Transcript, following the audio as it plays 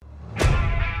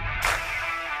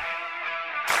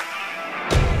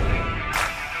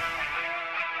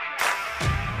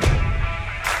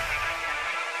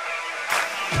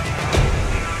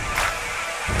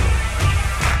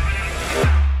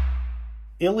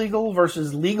illegal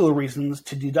versus legal reasons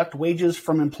to deduct wages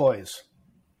from employees.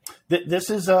 This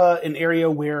is an area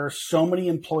where so many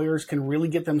employers can really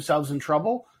get themselves in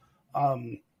trouble.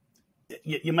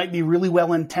 You might be really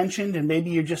well-intentioned, and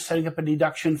maybe you're just setting up a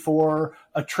deduction for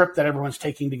a trip that everyone's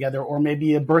taking together, or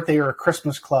maybe a birthday or a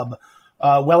Christmas club.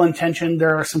 Well-intentioned,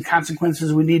 there are some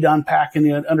consequences we need to unpack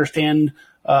and understand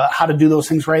how to do those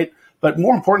things right. But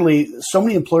more importantly, so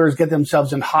many employers get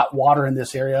themselves in hot water in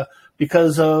this area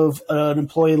because of an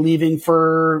employee leaving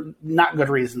for not good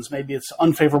reasons. Maybe it's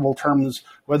unfavorable terms,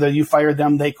 whether you fired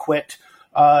them, they quit,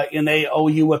 and they owe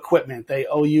you equipment, they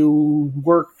owe you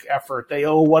work effort, they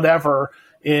owe whatever,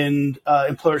 and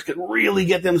employers could really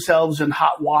get themselves in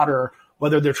hot water,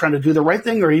 whether they're trying to do the right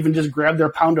thing or even just grab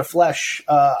their pound of flesh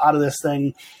out of this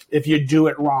thing if you do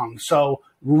it wrong. So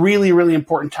really, really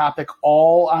important topic.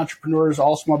 All entrepreneurs,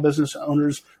 all small business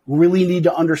owners really need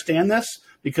to understand this,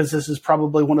 because this is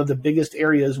probably one of the biggest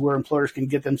areas where employers can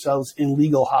get themselves in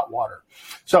legal hot water.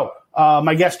 So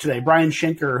my guest today, Brian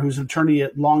Schenker, who's an attorney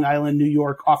at Long Island, New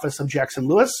York office of Jackson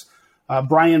Lewis.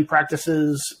 Brian's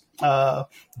practice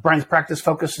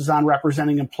focuses on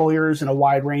representing employers in a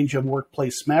wide range of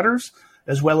workplace matters,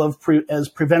 as well as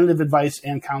preventative advice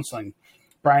and counseling.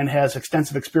 Brian has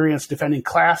extensive experience defending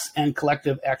class and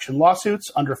collective action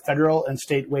lawsuits under federal and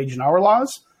state wage and hour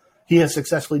laws. He has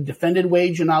successfully defended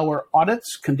wage and hour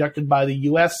audits conducted by the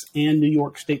U.S. and New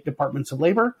York State Departments of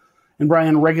Labor. And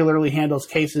Brian regularly handles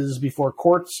cases before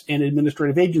courts and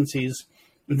administrative agencies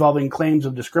involving claims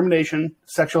of discrimination,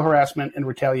 sexual harassment, and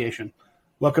retaliation.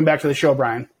 Welcome back to the show,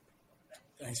 Brian.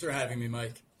 Thanks for having me,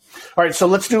 Mike. All right, so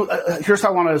let's do, here's how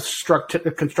I want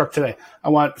to construct today. I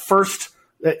want first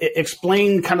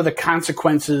explain kind of the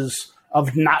consequences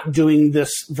of not doing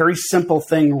this very simple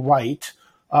thing right.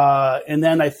 And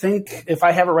then I think if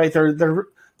I have it right,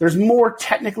 there's more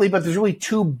technically, but there's really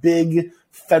two big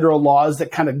federal laws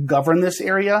that kind of govern this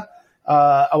area.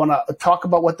 I want to talk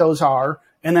about what those are.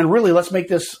 And then really let's make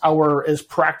this as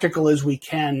practical as we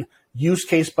can, use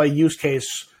case by use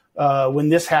case. When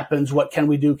this happens, what can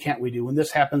we do, can't we do? When this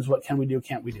happens, what can we do,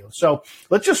 can't we do? So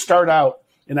let's just start out.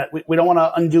 And we don't want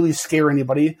to unduly scare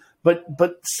anybody, but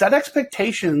set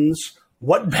expectations.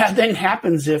 What bad thing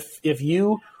happens if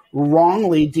you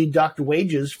wrongly deduct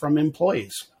wages from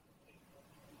employees?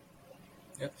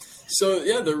 Yeah. So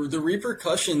the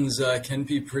repercussions can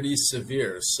be pretty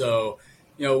severe. So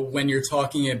when you're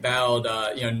talking about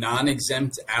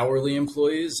non-exempt hourly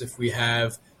employees, if we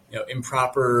have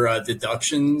improper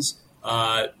deductions,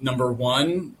 number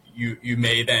one, you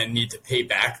may then need to pay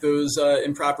back those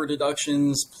improper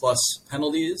deductions plus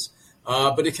penalties.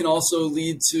 But it can also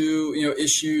lead to,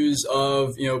 issues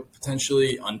of,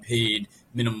 potentially unpaid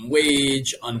minimum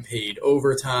wage, unpaid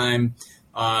overtime.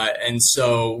 And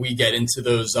so we get into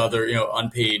those other,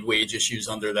 unpaid wage issues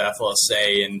under the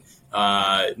FLSA and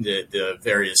the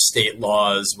various state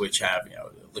laws, which have,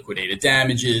 liquidated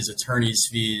damages, attorney's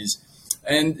fees.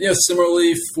 And,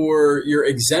 similarly for your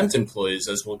exempt employees,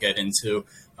 as we'll get into,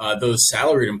 those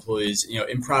salaried employees,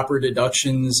 improper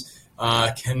deductions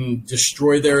can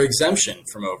destroy their exemption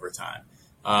from overtime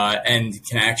and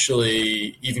can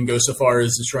actually even go so far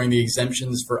as destroying the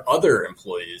exemptions for other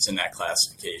employees in that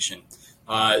classification.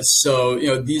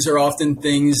 So these are often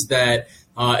things that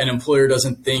an employer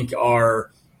doesn't think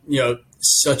are,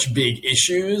 such big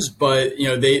issues, but,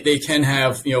 they can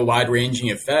have, wide-ranging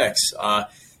effects.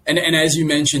 And as you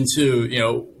mentioned,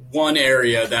 too, one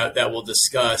area that we'll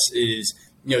discuss is,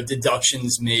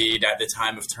 deductions made at the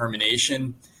time of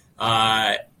termination.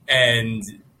 And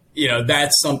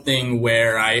that's something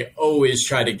where I always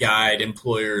try to guide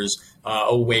employers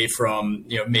away from,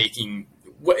 making,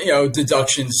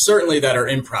 deductions certainly that are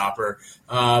improper,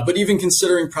 but even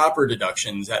considering proper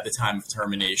deductions at the time of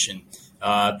termination,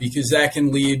 because that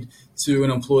can lead to an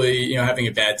employee, having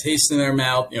a bad taste in their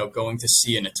mouth, going to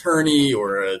see an attorney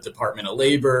or a Department of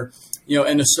Labor,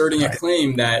 and asserting a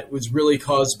claim that was really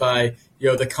caused by,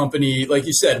 the company, like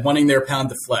you said, wanting their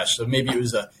pound of flesh. So maybe it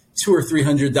was a $200 or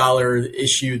 $300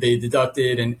 issue they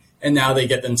deducted, and now they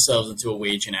get themselves into a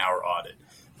wage and hour audit.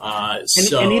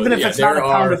 And even if it's not a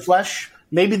pound of flesh,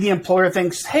 maybe the employer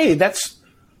thinks, hey, that's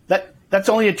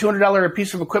only a $200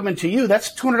 piece of equipment to you.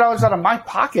 That's $200 out of my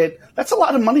pocket. That's a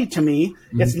lot of money to me.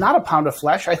 Mm-hmm. It's not a pound of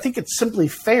flesh. I think it's simply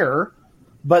fair,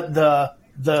 but the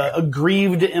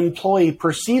aggrieved employee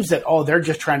perceives that, they're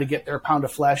just trying to get their pound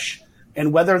of flesh.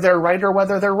 And whether they're right or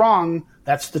whether they're wrong,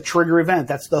 that's the trigger event.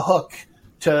 That's the hook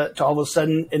to all of a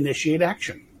sudden initiate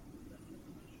action.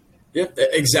 Yeah,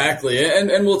 exactly. And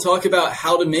we'll talk about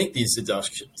how to make these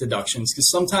deductions, because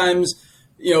sometimes,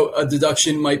 a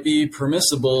deduction might be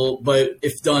permissible, but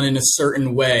if done in a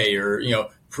certain way or,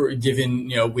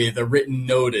 given, with a written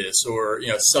notice or,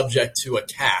 subject to a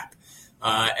cap.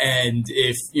 And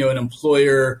if, an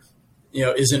employer,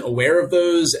 isn't aware of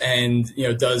those and,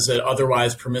 does an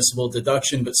otherwise permissible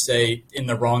deduction, but say in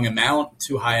the wrong amount,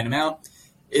 too high an amount,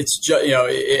 it's just,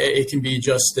 it can be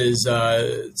just as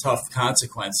tough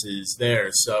consequences there.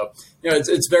 So,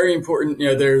 it's very important.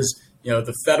 There's,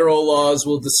 the federal laws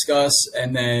we'll discuss,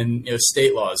 and then,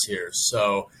 state laws here.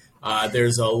 So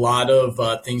there's a lot of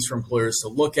things for employers to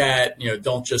look at.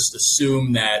 Don't just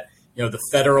assume that, the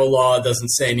federal law doesn't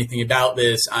say anything about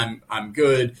this. I'm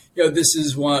good. This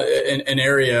is an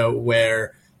area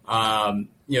where,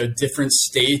 different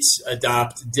states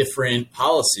adopt different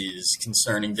policies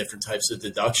concerning different types of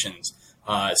deductions.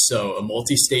 So a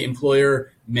multi-state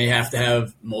employer may have to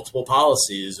have multiple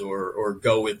policies or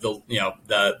go with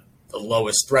the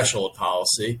lowest threshold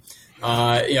policy.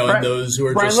 And those who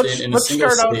are Brian, just in a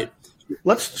single state.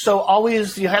 So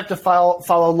always you have to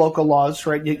follow local laws,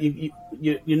 right? You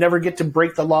never get to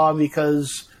break the law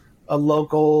because a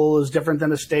local is different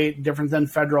than a state, different than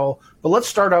federal. But let's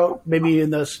start out maybe in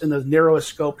the narrowest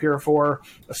scope here for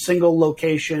a single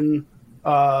location,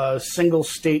 single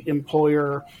state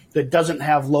employer that doesn't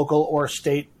have local or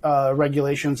state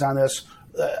regulations on this.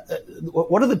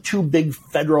 What are the two big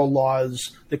federal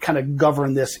laws that kind of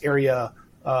govern this area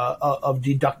of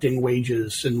deducting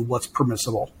wages and what's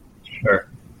permissible?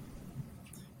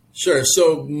 Sure.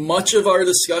 So much of our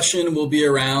discussion will be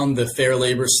around the Fair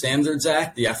Labor Standards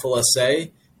Act, the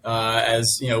FLSA,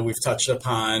 as we've touched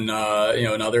upon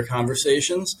in other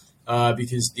conversations,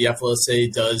 because the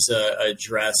FLSA does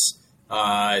address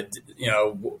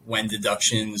when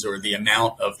deductions or the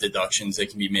amount of deductions that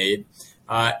can be made.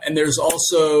 And there's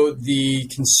also the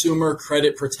Consumer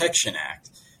Credit Protection Act,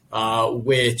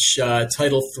 which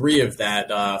Title III of that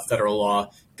federal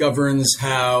law governs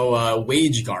how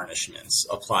wage garnishments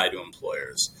apply to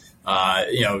employers.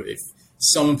 If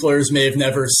some employers may have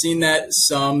never seen that,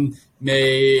 some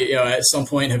may, at some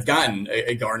point have gotten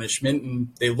a garnishment, and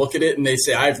they look at it and they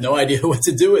say, I have no idea what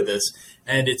to do with this.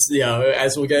 And it's,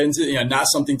 as we'll get into, not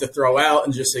something to throw out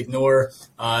and just ignore.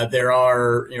 There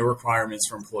are, requirements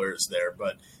for employers there.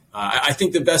 But I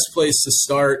think the best place to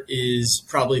start is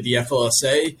probably the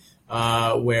FLSA,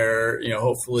 where,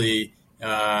 hopefully,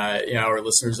 our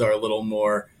listeners are a little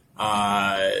more,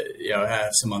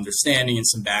 have some understanding and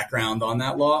some background on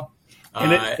that law.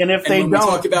 And if they don't,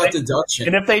 talk about deduction,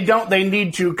 and if they don't, they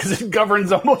need to, because it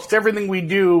governs almost everything we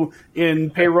do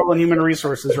in payroll and human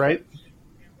resources, right?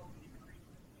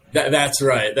 That's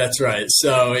right. That's right.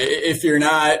 So if you're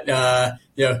not,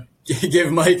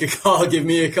 give Mike a call, give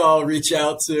me a call, reach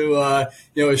out to,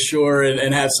 Assure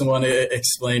and have someone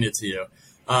explain it to you.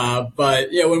 But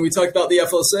when we talk about the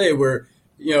FLSA, where,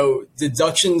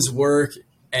 deductions work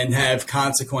and have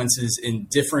consequences in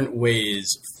different ways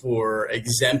for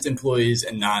exempt employees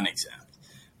and non-exempt.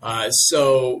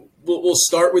 So we'll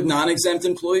start with non-exempt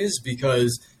employees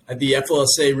because the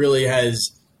FLSA really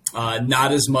has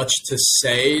not as much to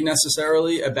say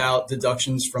necessarily about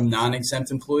deductions from non-exempt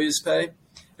employees' pay.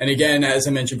 And again, as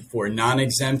I mentioned before,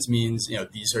 non-exempt means,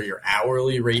 these are your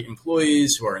hourly rate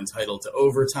employees who are entitled to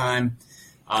overtime.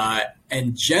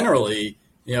 And generally,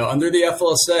 under the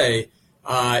FLSA,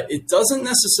 it doesn't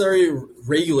necessarily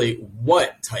regulate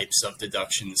what types of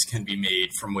deductions can be made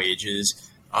from wages.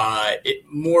 It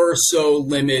more so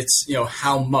limits,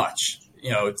 how much,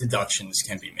 deductions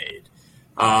can be made.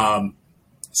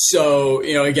 So,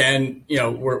 again,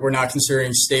 we're not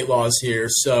considering state laws here.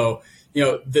 So,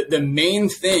 the main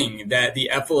thing that the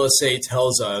FLSA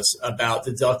tells us about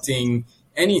deducting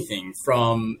anything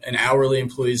from an hourly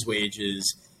employee's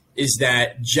wages is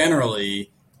that generally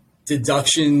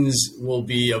deductions will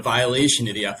be a violation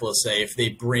of the FLSA if they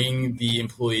bring the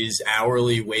employee's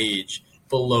hourly wage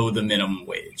below the minimum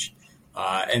wage.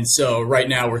 And so right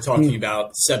now we're talking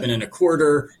about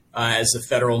 $7.25 as the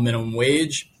federal minimum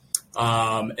wage.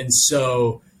 And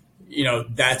so,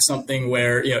 that's something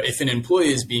where, if an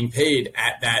employee is being paid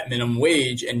at that minimum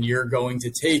wage and you're going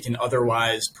to take an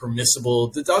otherwise permissible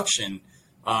deduction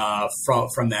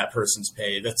from that person's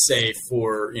pay, let's say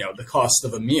for, the cost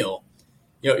of a meal,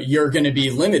 you're going to be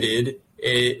limited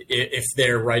if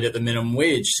they're right at the minimum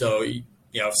wage. So,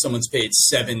 if someone's paid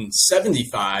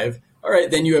 $7.75, all right,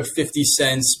 then you have 50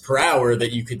 cents per hour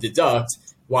that you could deduct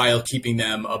while keeping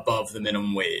them above the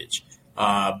minimum wage.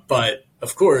 But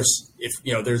of course, if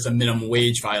there's a minimum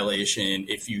wage violation,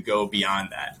 if you go beyond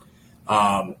that,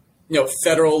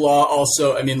 federal law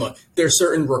also. I mean, look, there are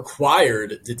certain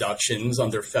required deductions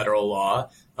under federal law,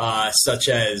 such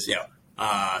as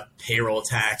payroll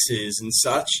taxes and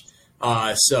such.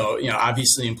 So,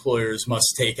 obviously employers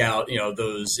must take out,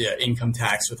 those income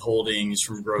tax withholdings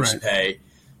from gross pay.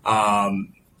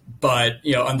 But,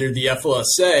 under the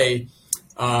FLSA,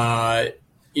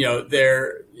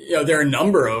 there are a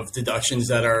number of deductions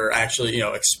that are actually,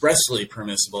 expressly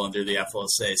permissible under the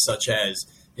FLSA, such as,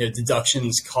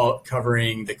 deductions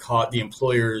covering the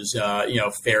employer's,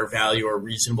 fair value or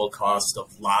reasonable cost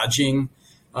of lodging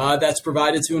that's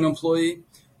provided to an employee,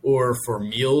 or for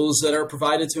meals that are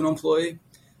provided to an employee.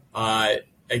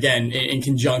 Again, in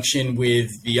conjunction with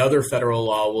the other federal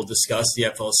law we'll discuss, the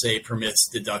FLSA permits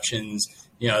deductions,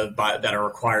 that are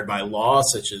required by law,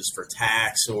 such as for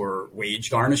tax or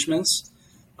wage garnishments.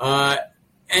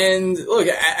 And look,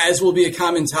 as will be a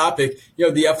common topic, the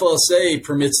FLSA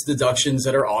permits deductions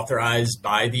that are authorized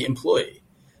by the employee.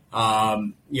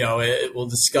 We'll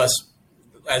discuss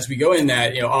as we go in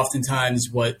that, oftentimes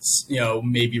what's,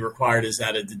 may be required is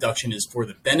that a deduction is for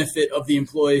the benefit of the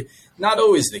employee. Not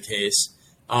always the case.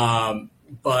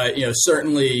 But,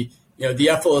 certainly, the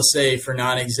FLSA for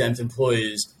non-exempt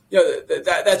employees,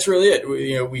 that's really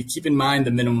it. We keep in mind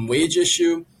the minimum wage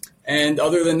issue. And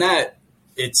other than that,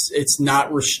 it's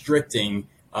not restricting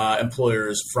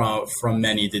employers from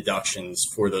many deductions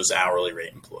for those hourly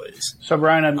rate employees. So,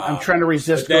 Brian, I'm trying to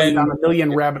resist going down a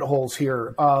million rabbit holes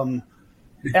here.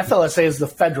 FLSA is the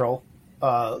federal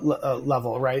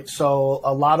level, right? So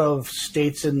a lot of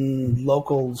states and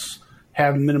locals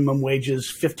have minimum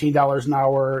wages, $15 an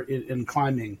hour in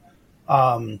climbing.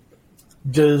 I'm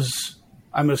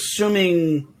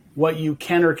assuming what you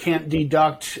can or can't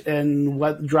deduct and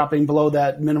what dropping below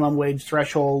that minimum wage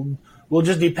threshold will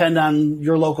just depend on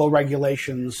your local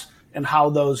regulations and how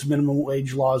those minimum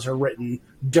wage laws are written,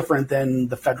 different than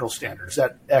the federal standard. Is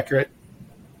that accurate?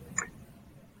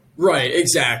 Right,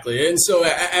 exactly. And so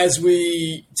as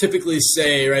we typically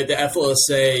say, right, the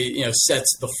FLSA,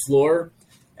 sets the floor,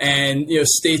 and,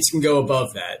 states can go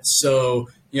above that. So,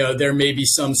 there may be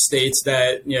some states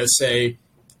that, say,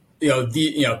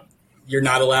 you're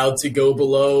not allowed to go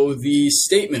below the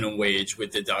state minimum wage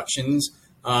with deductions,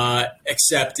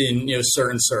 except in,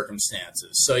 certain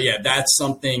circumstances. So, that's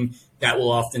something that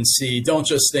we'll often see. Don't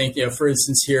just think, for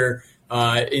instance, here,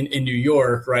 in New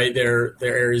York, right, there are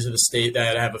areas of the state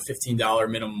that have a $15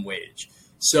 minimum wage.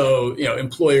 So,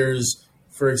 employers,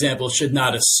 for example, should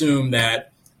not assume that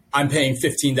I'm paying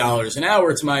 $15 an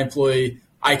hour to my employee.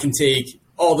 I can take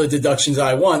all the deductions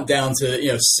I want down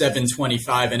to,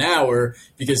 $7.25 an hour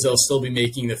because they'll still be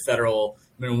making the federal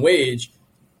minimum wage.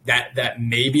 That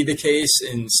may be the case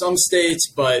in some states,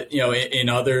 but, in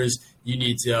others, you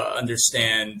need to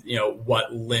understand,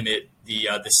 what limit the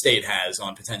state has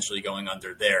on potentially going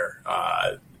under their,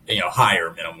 higher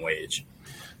minimum wage.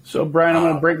 So, Brian, I'm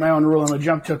going to break my own rule. I'm going to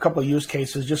jump to a couple of use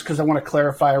cases just because I want to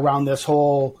clarify around this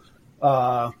whole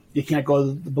you can't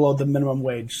go below the minimum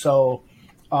wage. So,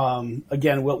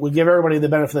 again, we'll give everybody the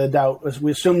benefit of the doubt. As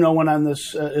we assume no one on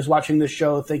this is watching this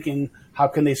show thinking, how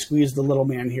can they squeeze the little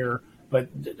man here? But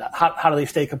how do they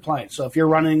stay compliant? So if you're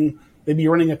maybe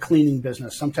you're running a cleaning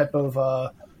business, some type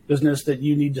of business that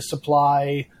you need to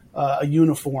supply a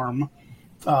uniform,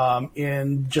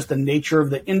 and just the nature of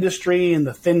the industry and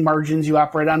the thin margins you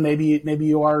operate on. Maybe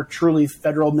you are truly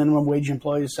federal minimum wage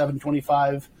employees,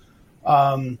 $7.25,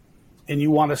 and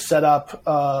you want to set up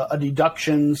a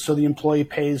deduction so the employee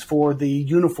pays for the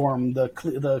uniform,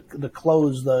 the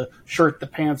clothes, the shirt, the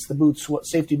pants, the boots,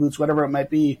 safety boots, whatever it might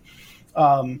be.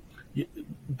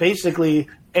 Basically,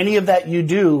 any of that you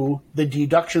do, the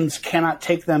deductions cannot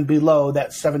take them below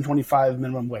that $7.25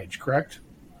 minimum wage, correct?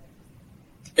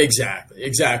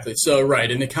 Exactly. So,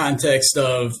 right, in the context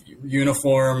of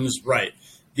uniforms, right,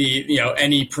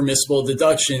 any permissible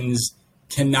deductions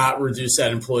cannot reduce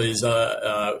that employee's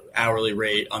hourly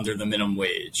rate under the minimum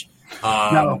wage.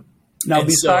 Now,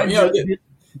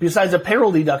 besides a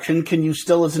payroll deduction, can you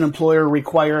still, as an employer,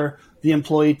 require the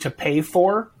employee to pay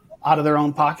for, out of their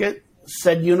own pocket,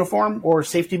 said uniform or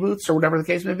safety boots or whatever the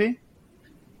case may be?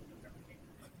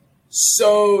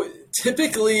 So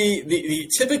typically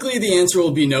the answer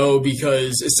will be no,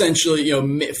 because essentially,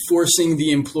 forcing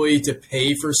the employee to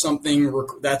pay for something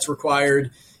that's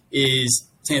required is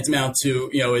tantamount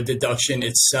to, a deduction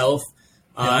itself.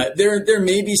 There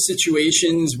may be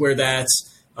situations where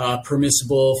that's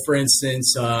permissible. For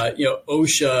instance,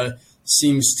 OSHA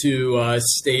seems to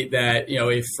state that,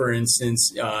 if, for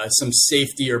instance, some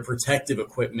safety or protective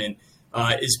equipment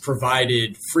is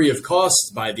provided free of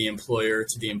cost by the employer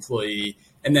to the employee,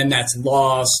 and then that's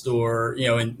lost or,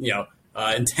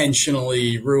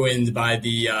 intentionally ruined by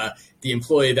the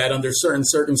employee, that under certain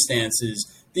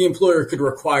circumstances, the employer could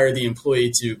require the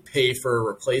employee to pay for a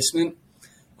replacement.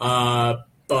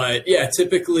 But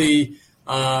typically,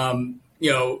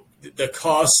 the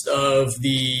cost of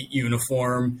the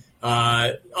uniform,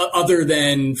 other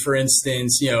than, for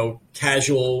instance,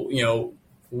 casual,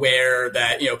 wear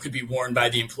that, could be worn by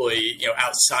the employee,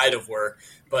 outside of work.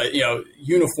 But,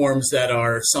 uniforms that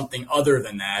are something other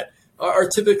than that are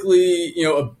typically,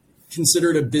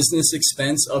 considered a business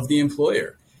expense of the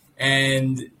employer.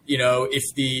 And, if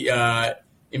the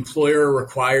employer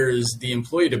requires the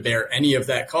employee to bear any of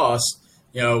that cost,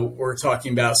 we're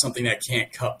talking about something that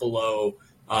can't cut below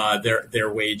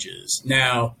their wages.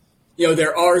 Now,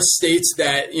 there are states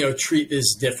that, treat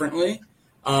this differently.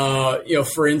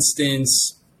 For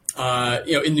instance,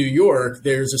 in New York,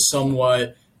 there's a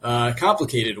somewhat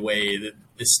complicated way that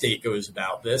the state goes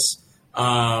about this.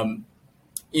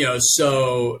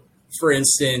 So for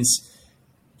instance,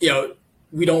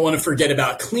 we don't want to forget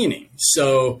about cleaning.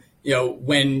 So,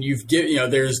 when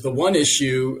there's the one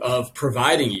issue of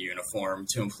providing a uniform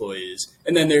to employees,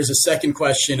 and then there's a second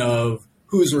question of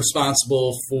who's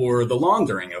responsible for the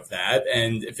laundering of that.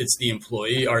 And if it's the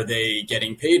employee, are they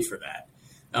getting paid for that?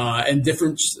 And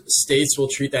different states will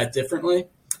treat that differently.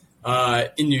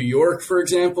 In New York, for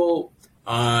example,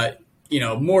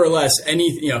 more or less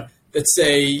let's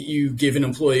say you give an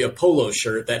employee a polo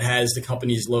shirt that has the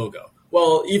company's logo.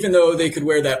 Well, even though they could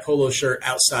wear that polo shirt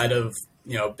outside of,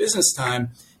 business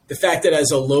time, the fact that it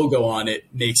has a logo on it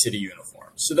makes it a uniform.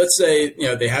 So let's say,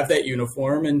 they have that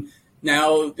uniform and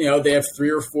now, they have 3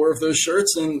 or 4 of those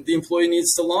shirts and the employee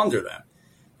needs to launder them.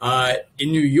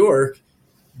 In New York,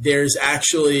 there's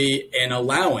actually an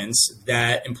allowance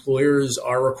that employers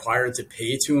are required to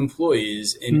pay to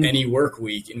employees in any work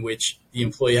week in which the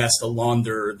employee has to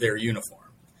launder their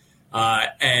uniform.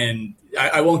 And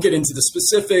I won't get into the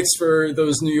specifics for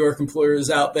those New York employers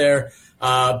out there,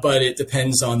 but it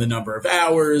depends on the number of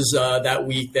hours that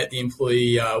week that the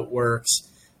employee works.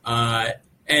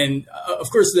 And of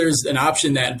course, there's an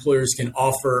option that employers can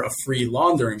offer a free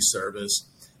laundering service.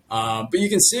 But you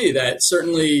can see that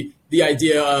certainly the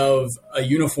idea of a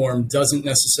uniform doesn't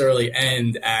necessarily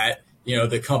end at,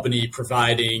 the company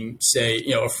providing, say,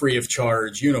 a free of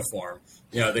charge uniform.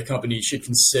 The company should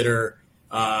consider,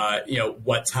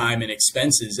 what time and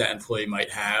expenses that employee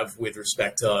might have with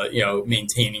respect to,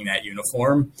 maintaining that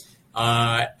uniform.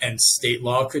 And state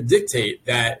law could dictate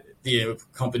that the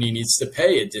company needs to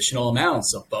pay additional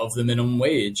amounts above the minimum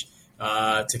wage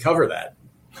to cover that.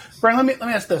 Brian, let me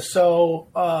ask this. So,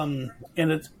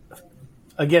 and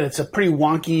it's a pretty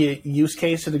wonky use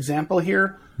case and example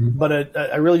here, but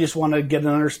I really just want to get an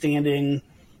understanding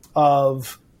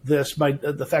of this.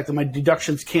 The fact that my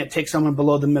deductions can't take someone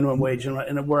below the minimum wage,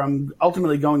 and where I'm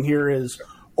ultimately going here is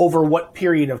over what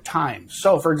period of time.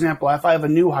 So, for example, if I have a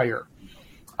new hire,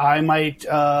 I might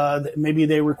maybe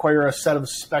they require a set of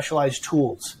specialized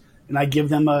tools, and I give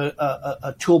them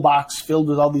a toolbox filled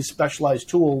with all these specialized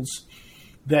tools.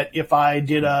 That if I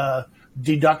did a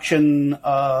deduction,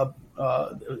 a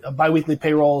biweekly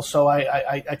payroll, so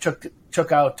I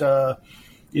took out $10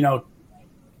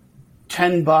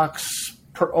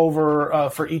 per over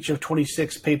for each of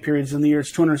 26 pay periods in the year.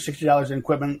 It's $260 in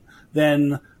equipment.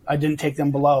 Then I didn't take them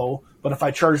below. But if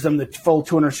I charged them the full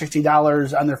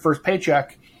 $260 on their first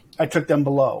paycheck, I took them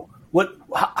below. What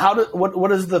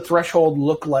does the threshold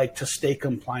look like to stay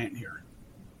compliant here?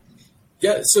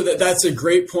 Yeah, so that's a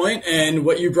great point. And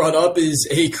what you brought up is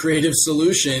a creative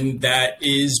solution that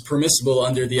is permissible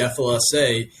under the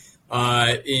FLSA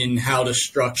in how to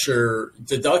structure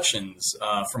deductions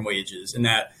from wages. And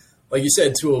that, like you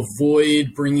said, to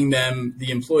avoid bringing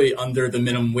the employee under the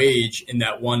minimum wage in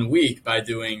that 1 week by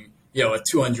doing, a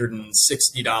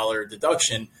 $260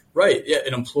 deduction, right? Yeah,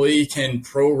 an employee can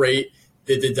prorate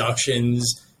the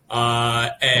deductions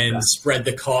and spread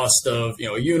the cost of,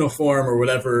 a uniform or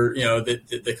whatever,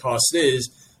 the cost is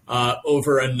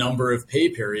over a number of pay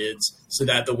periods so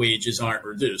that the wages aren't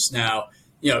reduced. Now,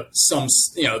 the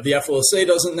FLSA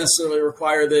doesn't necessarily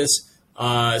require this.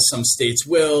 Some states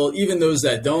will. Even those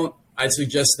that don't, I'd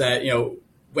suggest that,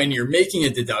 when you're making a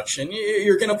deduction,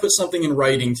 you're going to put something in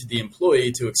writing to the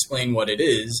employee to explain what it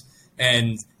is.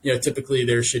 And, typically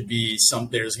there's going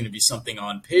to be something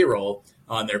on payroll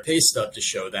on their pay stub to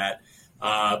show that.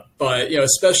 But,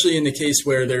 especially in the case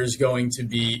where there's going to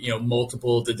be,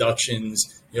 multiple deductions,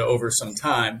 over some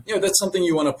time, that's something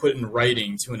you want to put in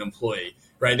writing to an employee,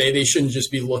 right? They shouldn't just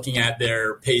be looking at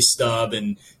their pay stub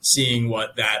and seeing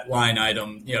what that line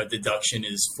item, deduction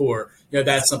is for.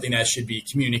 That's something that should be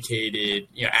communicated,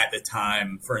 at the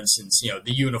time. For instance,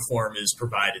 the uniform is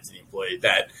provided to the employee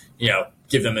that,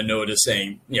 give them a notice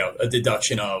saying, a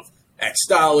deduction of X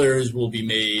dollars will be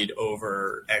made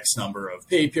over X number of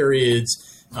pay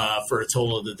periods for a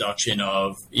total deduction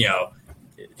of,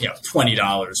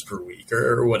 $20 per week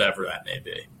or whatever that may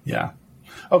be. Yeah.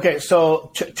 Okay,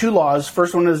 so two laws.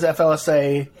 First one is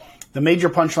FLSA. The major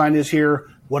punchline is here,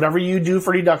 whatever you do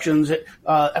for deductions,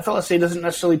 FLSA doesn't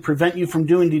necessarily prevent you from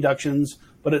doing deductions,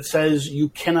 but it says you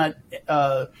cannot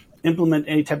implement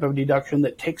any type of deduction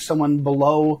that takes someone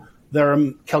below their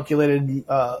calculated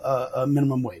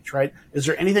minimum wage, right? Is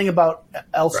there anything about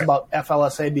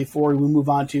FLSA before we move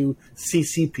on to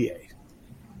CCPA?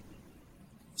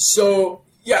 So,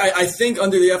 yeah, I think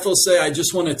under the FLSA, I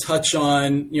just want to touch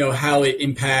on, how it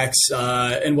impacts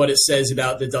and what it says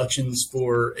about deductions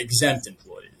for exempt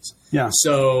employees. Yeah.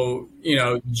 So,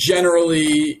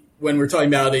 generally, when we're talking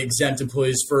about exempt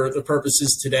employees for the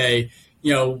purposes today,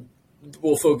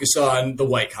 we'll focus on the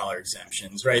white collar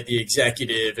exemptions, right? The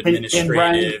executive,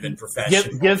 administrative, and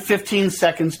professional. Give 15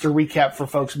 seconds to recap for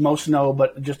folks. Most know,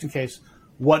 but just in case,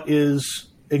 what is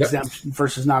exempt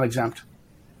versus not exempt?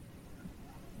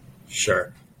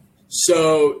 Sure.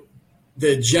 So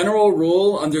the general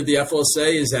rule under the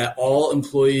FLSA is that all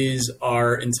employees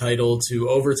are entitled to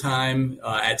overtime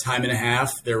at time and a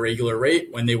half, their regular rate,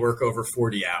 when they work over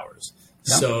 40 hours.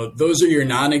 Yeah. So those are your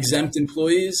non-exempt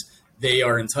employees. They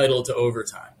are entitled to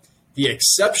overtime. The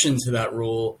exception to that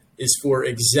rule is for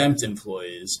exempt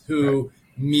employees who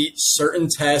meet certain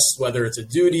tests, whether it's a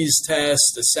duties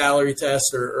test, a salary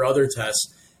test, or other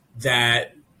tests,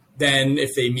 that then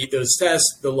if they meet those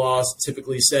tests, the law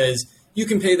typically says you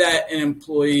can pay that an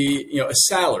employee, a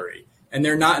salary, and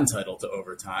they're not entitled to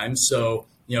overtime. So,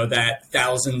 that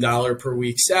 $1,000 per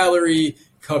week salary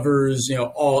covers,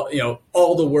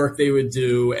 all the work they would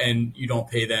do, and you don't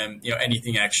pay them,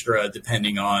 anything extra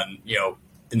depending on,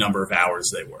 the number of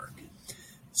hours they work.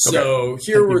 So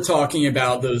here we're talking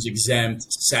about those exempt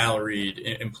salaried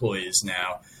employees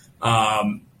now,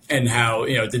 and how,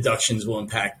 deductions will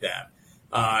impact them.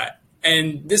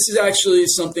 And this is actually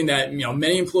something that,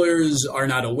 many employers are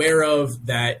not aware of,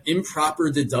 that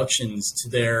improper deductions to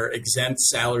their exempt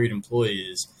salaried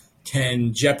employees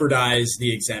can jeopardize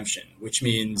the exemption, which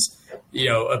means,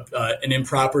 an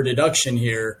improper deduction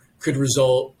here could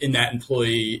result in that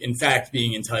employee, in fact,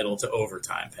 being entitled to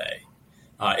overtime pay,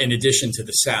 in addition to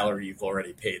the salary you've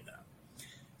already paid them.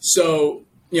 So,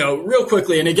 real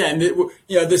quickly, and again,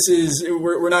 this is,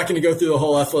 we're not going to go through the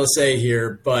whole FLSA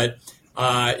here, but,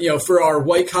 for our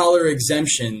white collar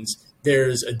exemptions,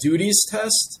 there's a duties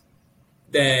test,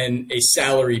 then a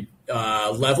salary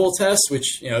level test,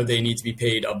 which, they need to be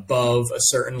paid above a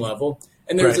certain level.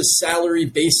 And there's a salary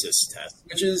basis test,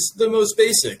 which is the most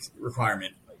basic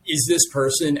requirement. Is this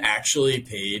person actually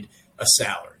paid a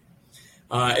salary?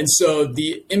 And so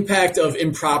the impact of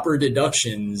improper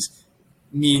deductions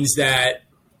means that,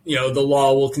 the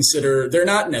law will consider they're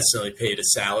not necessarily paid a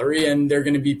salary and they're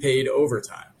going to be paid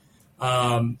overtime.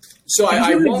 So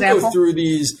I won't go through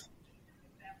these.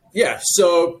 Yeah.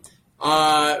 So,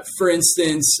 for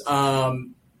instance,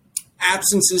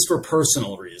 absences for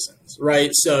personal reasons,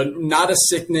 right? So not a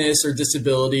sickness or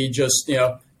disability, just,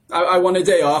 I want a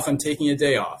day off. I'm taking a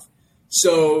day off.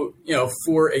 So,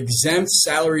 for exempt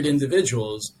salaried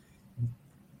individuals,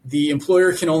 the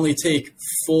employer can only take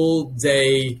full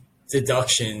day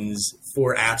deductions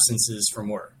for absences from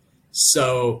work.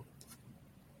 So,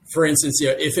 for instance,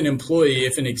 if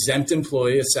an exempt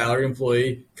employee, a salary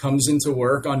employee, comes into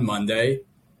work on Monday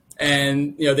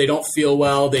and, they don't feel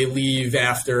well, they leave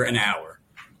after an hour.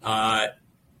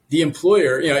 The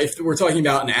employer, if we're talking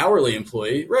about an hourly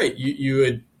employee, right,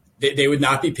 they would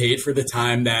not be paid for the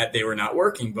time that they were not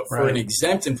working. But for an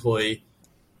exempt employee,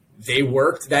 they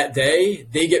worked that day,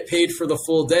 they get paid for the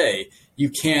full day. You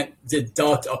can't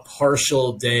deduct a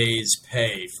partial day's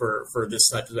pay for this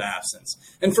type of absence.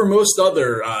 And for most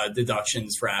other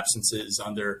deductions for absences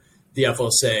under the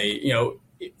FLSA,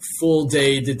 full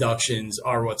day deductions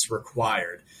are what's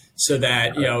required. So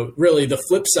that, really the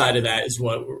flip side of that is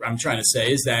what I'm trying to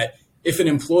say is that if an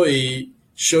employee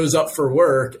shows up for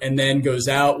work and then goes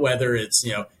out, whether it's,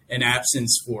 an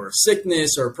absence for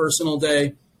sickness or a personal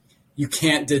day, you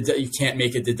can't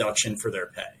make a deduction for their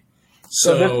pay.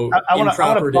 So I want to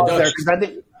pause there because I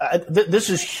think this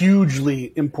is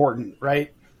hugely important,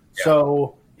 right? Yeah.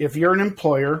 So if you're an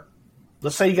employer,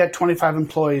 let's say you got 25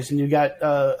 employees and you got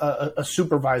a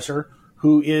supervisor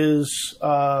who is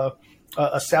a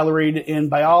salaried, and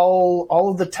by all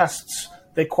of the tests,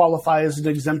 they qualify as an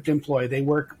exempt employee. They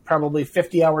work probably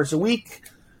 50 hours a week,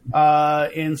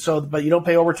 but you don't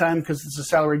pay overtime because it's a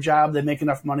salary job. They make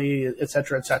enough money, et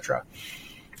cetera, et cetera.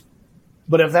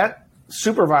 But if that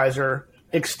supervisor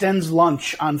extends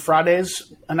lunch on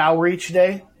Fridays an hour each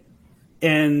day,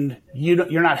 and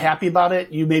you're not happy about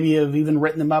it, you maybe have even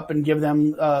written them up and give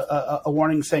them a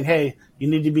warning saying, "Hey, you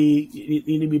need to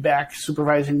be back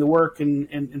supervising the work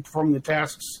and performing the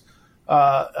tasks.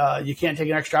 You can't take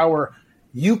an extra hour."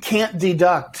 You can't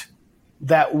deduct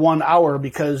that 1 hour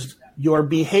because your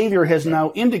behavior has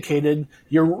now indicated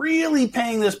you're really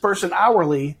paying this person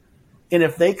hourly, and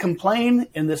if they complain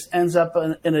and this ends up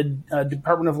in a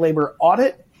Department of Labor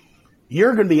audit,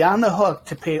 you're going to be on the hook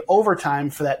to pay overtime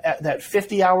for that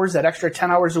 50 hours, that extra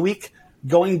 10 hours a week,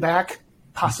 going back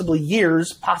possibly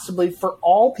years, possibly for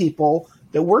all people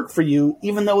that work for you,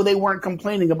 even though they weren't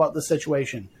complaining about the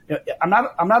situation. I'm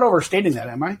not overstating that,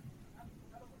 am I?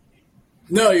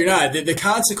 No, you're not. The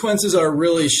consequences are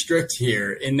really strict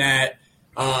here in that,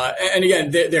 and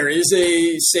again, there is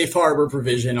a safe harbor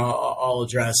provision I'll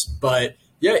address, but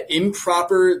yeah,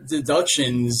 improper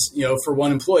deductions, for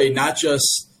one employee, do not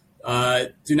just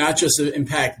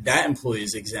impact that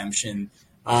employee's exemption.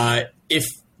 If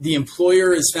the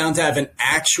employer is found to have an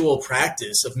actual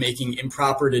practice of making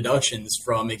improper deductions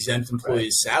from exempt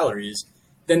employees' salaries,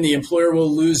 then the employer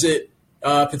will lose it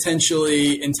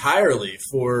potentially entirely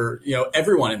for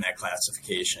everyone in that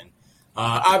classification.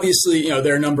 Obviously,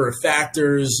 there are a number of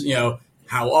factors.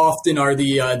 How often are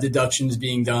the deductions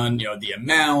being done? The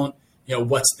amount.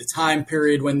 What's the time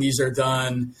period when these are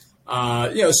done?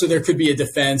 So there could be a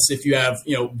defense if you have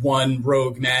one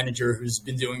rogue manager who's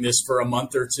been doing this for a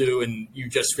month or two, and you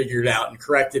just figured it out and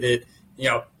corrected it.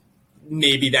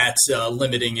 Maybe that's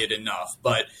limiting it enough,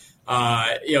 but.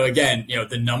 Again,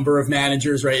 the number of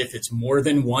managers, right? If it's more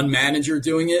than one manager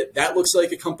doing it, that looks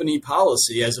like a company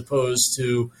policy as opposed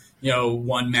to,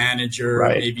 one manager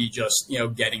maybe just,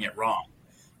 getting it wrong.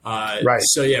 Right.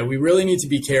 So, yeah, we really need to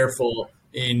be careful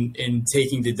in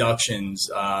taking deductions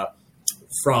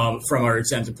from our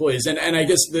exempt employees. And I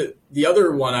guess the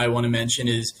other one I want to mention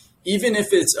is even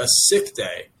if it's a sick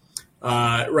day,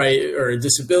 or a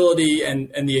disability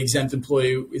and the exempt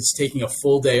employee is taking a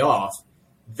full day off,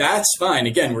 that's fine.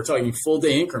 Again, we're talking full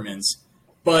day increments,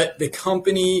 but the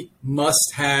company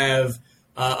must have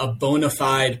a bona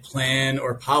fide plan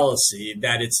or policy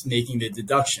that it's making the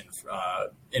deduction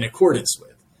in accordance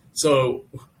with. So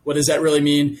what does that really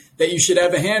mean? That you should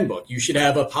have a handbook. You should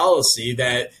have a policy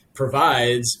that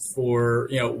provides for,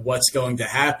 what's going to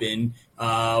happen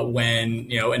when,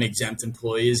 an exempt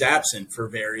employee is absent for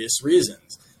various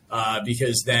reasons,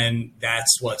 because then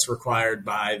that's what's required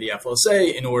by the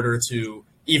FLSA in order to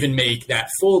even make that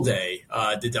full day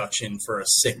deduction for a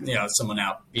sick, someone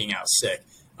being out sick,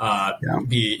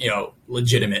 be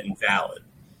legitimate and valid.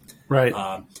 Right.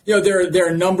 There are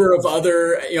a number of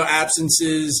other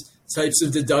absences, types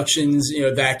of deductions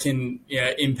that can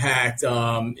impact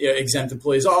exempt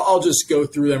employees. I'll just go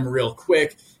through them real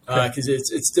quick because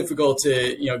it's difficult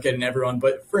to get in everyone.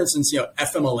 But for instance,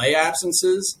 FMLA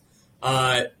absences.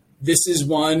 This is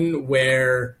one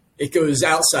where it goes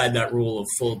outside that rule of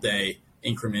full day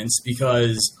increments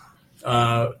because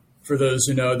for those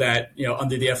who know that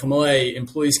under the FMLA,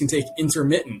 employees can take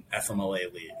intermittent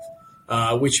FMLA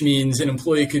leave, which means an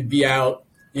employee could be out,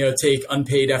 take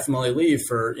unpaid FMLA leave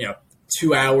for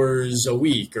 2 hours a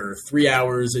week or 3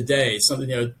 hours a day.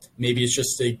 Something maybe it's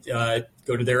just to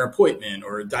go to their appointment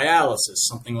or dialysis,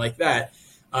 something like that,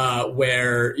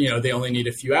 where they only need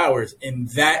a few hours. In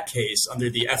that case,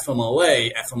 under the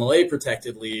FMLA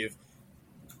protected leave,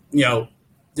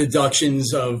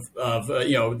 deductions of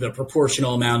the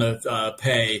proportional amount of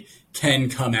pay can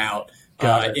come out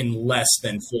in less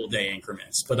than full day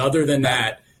increments. But other than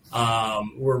that,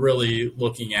 we're really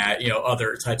looking at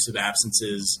other types of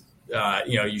absences.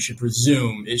 You should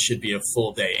presume it should be a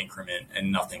full day increment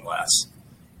and nothing less.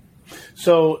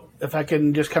 So if I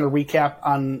can just kind of recap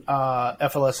on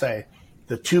FLSA,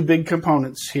 the two big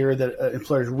components here that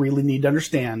employers really need to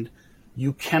understand: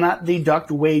 you cannot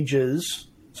deduct wages.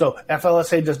 So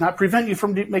FLSA does not prevent you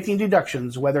from making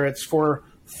deductions, whether it's for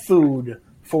food,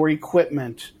 for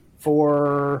equipment,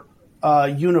 for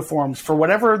uniforms, for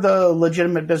whatever the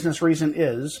legitimate business reason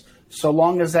is, so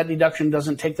long as that deduction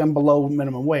doesn't take them below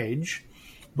minimum wage.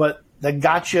 But the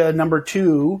gotcha number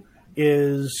two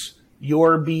is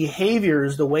your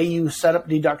behaviors, the way you set up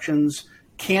deductions,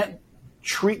 can't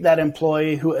treat that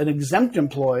employee, an exempt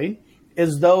employee,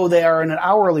 as though they are an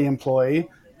hourly employee,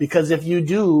 because if you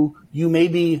do, you may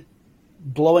be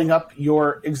blowing up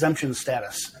your exemption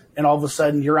status, and all of a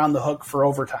sudden you're on the hook for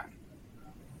overtime.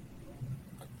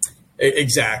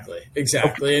 Exactly.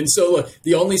 Okay. And so look,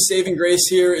 the only saving grace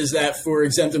here is that for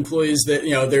exempt employees that,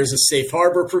 there's a safe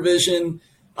harbor provision.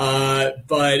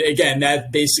 But again,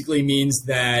 that basically means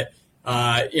that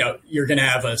you're going to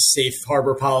have a safe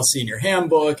harbor policy in your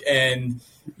handbook, and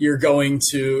you're going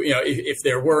to, if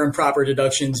there were improper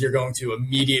deductions, you're going to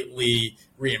immediately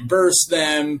reimburse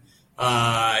them.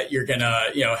 You're going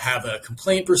to, have a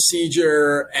complaint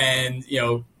procedure and,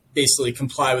 basically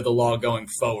comply with the law going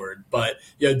forward. But,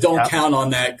 don't count on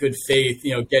that good faith,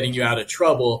 getting you out of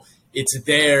trouble. It's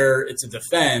there, it's a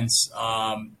defense.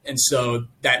 And so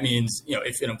that means,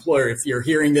 if an employer, if you're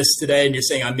hearing this today and you're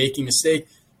saying I'm making a mistake,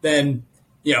 then,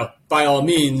 by all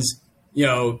means,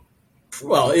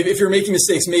 if you're making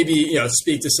mistakes, maybe,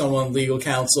 speak to someone, legal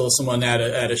counsel, someone at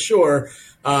a shore,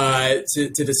 to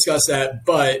discuss that.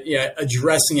 But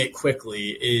addressing it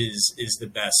quickly is the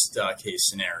best case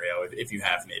scenario if you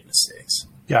have made mistakes.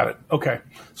 Got it. Okay.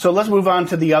 So let's move on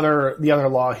to the other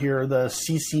law here, the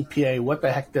CCPA. What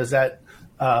the heck does that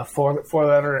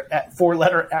four-letter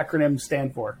acronym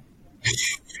stand for?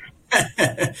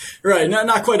 Right.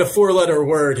 Not quite a four-letter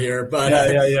word here, but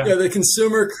the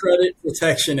Consumer Credit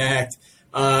Protection Act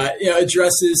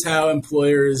addresses how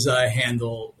employers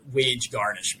handle wage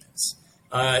garnishments.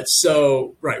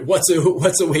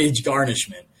 What's a wage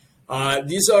garnishment?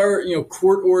 These are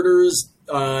court orders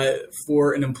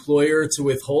for an employer to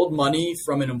withhold money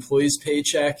from an employee's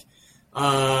paycheck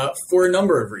for a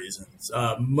number of reasons.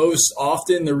 Most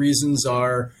often, the reasons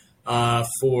are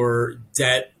for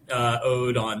debt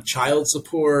owed on child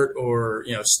support or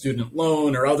student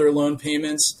loan or other loan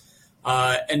payments,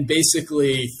 and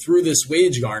basically through this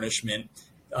wage garnishment,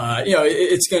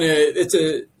 it's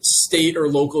a state or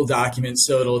local document,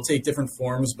 so it'll take different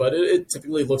forms, but it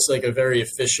typically looks like a very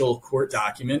official court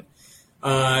document.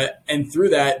 And through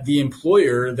that, the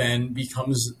employer then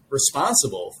becomes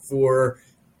responsible for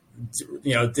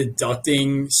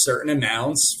deducting certain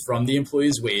amounts from the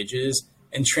employee's wages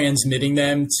and transmitting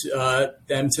them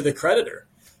to the creditor.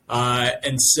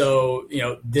 And so,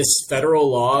 this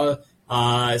federal law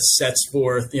sets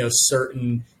forth,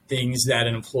 certain things that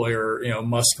an employer,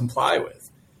 must comply with.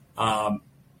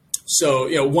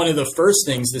 So, one of the first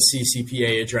things the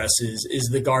CCPA addresses is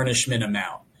the garnishment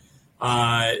amount.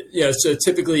 So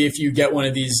typically, if you get one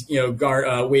of these,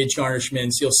 wage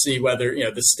garnishments, you'll see whether,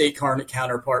 the state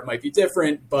counterpart might be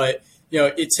different, but,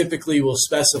 it typically will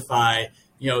specify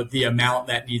the amount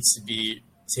that needs to be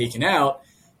taken out.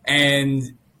 And,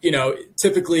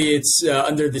 typically it's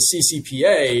under the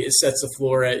CCPA, it sets a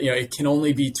floor at, it can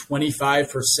only be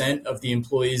 25% of the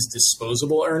employee's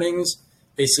disposable earnings.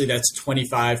 Basically, that's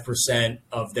 25%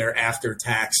 of their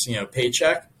after-tax,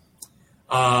 paycheck,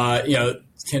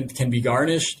 can be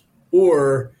garnished,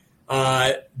 or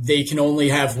they can only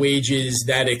have wages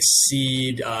that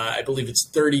exceed, I believe it's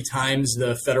 30 times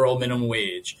the federal minimum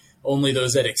wage. Only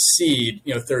those that exceed,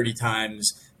 30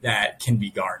 times that can be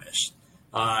garnished.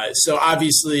 So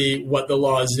obviously what the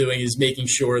law is doing is making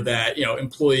sure that,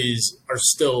 employees are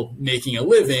still making a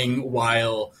living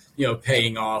while,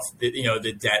 paying off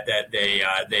the debt that they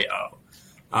owe.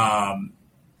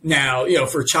 Now,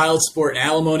 for child support and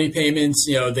alimony payments,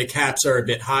 the caps are a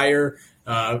bit higher.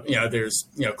 There's,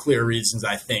 clear reasons,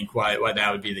 I think, why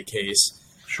that would be the case.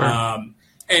 Sure.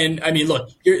 And I mean,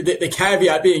 look, the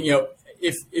caveat being,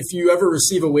 if you ever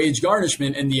receive a wage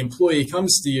garnishment and the employee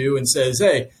comes to you and says,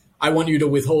 hey, I want you to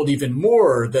withhold even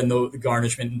more than the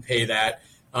garnishment and pay that,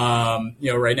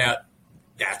 right now,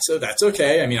 that's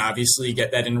okay. I mean, obviously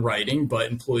get that in writing, but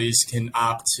employees can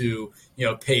opt to,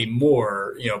 pay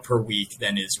more, per week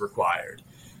than is required.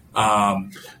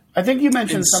 I think you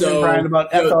mentioned something, Brian,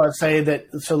 about FLSA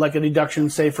that, so like a deduction,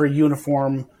 say for a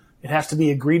uniform, it has to be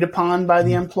agreed upon by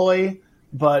the employee,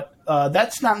 but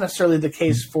that's not necessarily the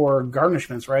case for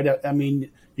garnishments, right? I mean,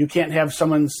 you can't have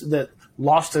someone that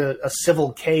lost a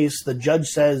civil case. The judge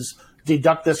says,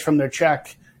 deduct this from their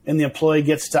check, and the employee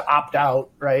gets to opt out,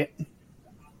 right?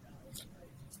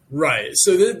 Right.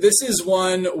 So this is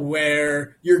one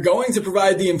where you're going to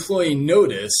provide the employee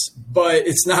notice, but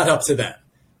it's not up to them.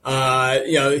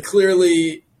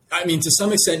 Clearly, I mean, to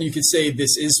some extent, you could say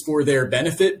this is for their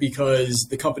benefit because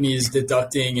the company is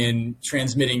deducting and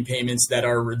transmitting payments that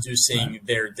are reducing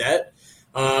their debt.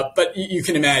 But you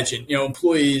can imagine,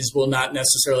 employees will not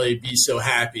necessarily be so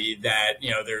happy that,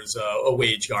 there's a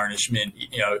wage garnishment,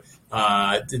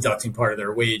 deducting part of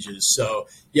their wages. So,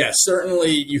 yeah,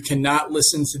 certainly you cannot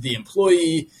listen to the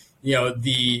employee.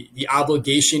 The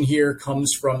obligation here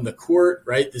comes from the court,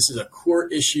 right? This is a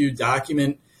court issued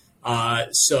document.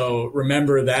 So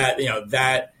remember that,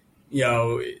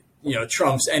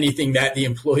 trumps anything that the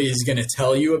employee is going to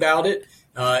tell you about it.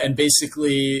 And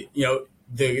basically,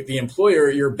 the employer,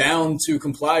 you're bound to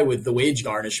comply with the wage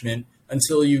garnishment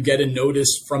until you get a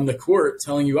notice from the court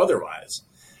telling you otherwise.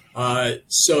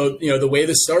 So, the way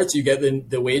this starts, you get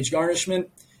the wage garnishment,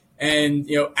 And,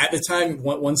 at the time,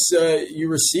 once you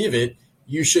receive it,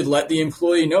 you should let the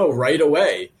employee know right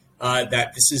away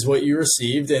that this is what you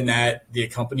received and that the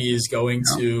company is going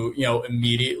to,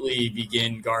 immediately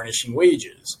begin garnishing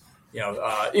wages.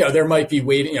 There might be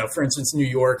waiting, for instance, New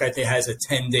York, I think has a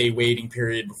 10-day waiting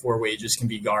period before wages can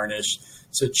be garnished.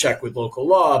 So check with local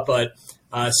law, but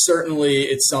certainly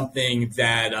it's something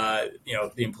that,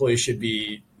 the employee should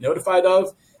be notified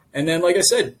of. And then, like I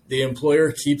said, the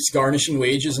employer keeps garnishing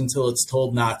wages until it's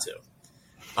told not to.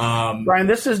 Brian,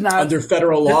 this is not under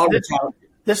federal law.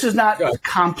 This is not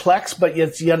complex, but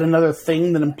it's yet another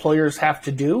thing that employers have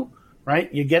to do, right?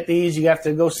 You get these, you have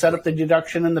to go set up the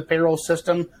deduction in the payroll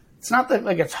system. It's not that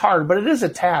like it's hard, but it is a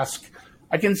task.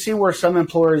 I can see where some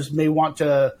employers may want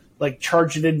to like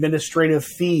charge an administrative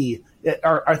fee.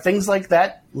 Are things like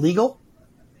that legal?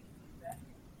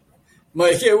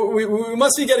 Mike, yeah, we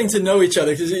must be getting to know each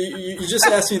other because you just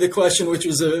asked me the question, which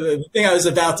was the thing I was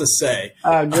about to say.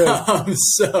 Good.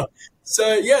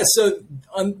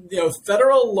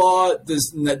 Federal law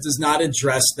does not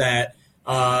address that.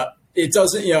 It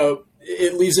doesn't,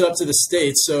 it leaves it up to the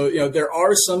states. So, there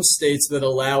are some states that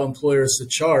allow employers to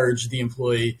charge the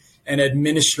employee an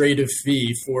administrative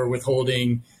fee for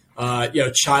withholding,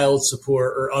 child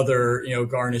support or other,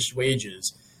 garnished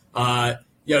wages.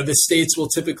 The states will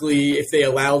typically, if they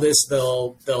allow this,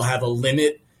 they'll have a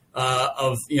limit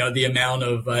of the amount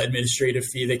of administrative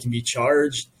fee that can be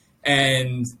charged.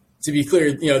 And to be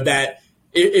clear, that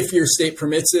if your state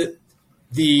permits it,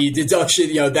 the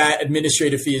deduction, that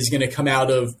administrative fee is going to come out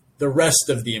of the rest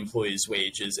of the employee's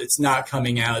wages. It's not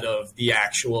coming out of the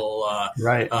actual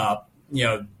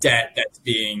debt that's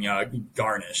being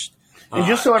garnished. And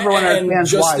just so everyone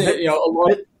understands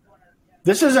why,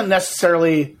 this isn't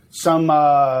necessarily some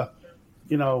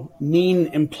mean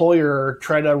employer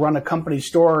try to run a company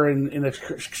store and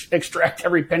extract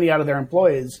every penny out of their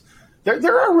employees.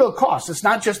 There are real costs. It's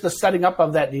not just the setting up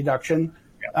of that deduction.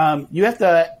 You have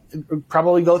to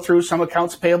probably go through some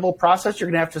accounts payable process. You're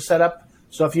going to have to set up.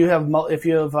 So if you have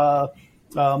multiple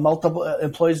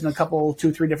employees in a couple,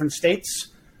 2-3 different states,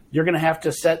 you're going to have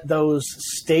to set those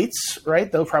states,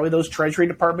 right? Those treasury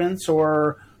departments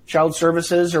or child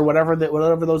services or whatever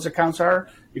those accounts are.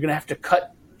 You're going to have to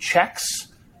cut checks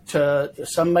to.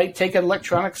 Some might take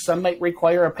electronic, some might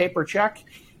require a paper check.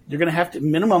 You're going to have to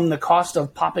minimum the cost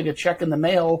of popping a check in the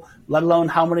mail, let alone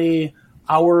how many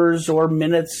hours or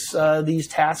minutes these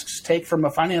tasks take from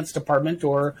a finance department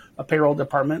or a payroll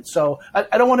department. So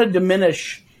I don't want to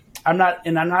diminish. I'm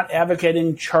not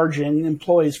advocating charging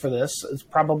employees for this. It's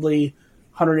probably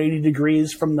 180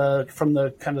 degrees from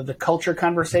the kind of the culture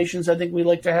conversations I think we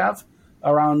like to have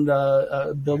around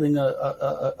building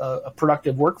a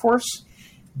productive workforce.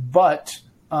 But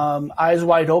eyes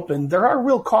wide open, there are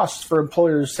real costs for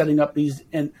employers setting up these,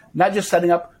 and not just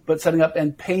setting up, but setting up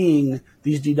and paying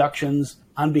these deductions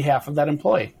on behalf of that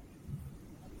employee.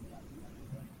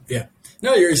 Yeah.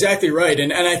 No, you're exactly right.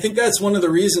 And I think that's one of the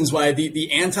reasons why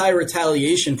the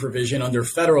anti-retaliation provision under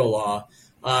federal law,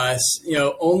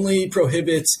 only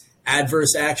prohibits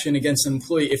adverse action against an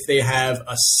employee if they have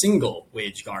a single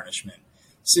wage garnishment.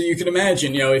 So you can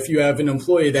imagine, if you have an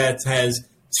employee that has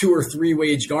 2 or 3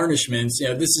 wage garnishments,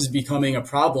 this is becoming a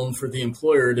problem for the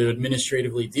employer to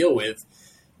administratively deal with.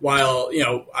 While,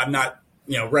 I'm not,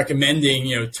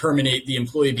 recommending, terminate the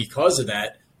employee because of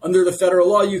that. Under the federal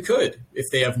law, you could, if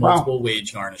they have multiple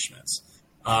wage garnishments,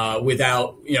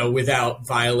 without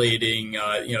violating,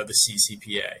 the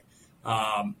CCPA.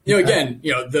 Again,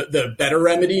 the better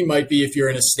remedy might be if you're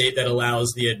in a state that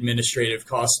allows the administrative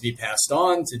costs to be passed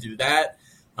on to do that.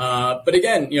 But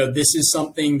again, this is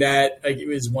something that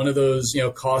is one of those,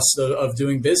 costs of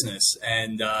doing business.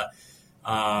 And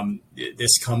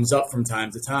this comes up from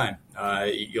time to time.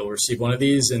 You'll receive one of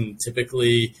these, and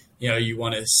typically, you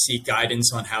want to seek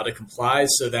guidance on how to comply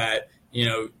so that,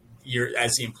 you're,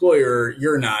 as the employer,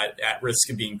 you're not at risk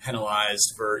of being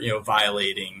penalized for,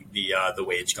 violating the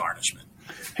wage garnishment.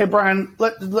 Hey, Brian,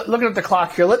 looking at the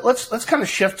clock here, let's kind of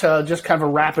shift to just kind of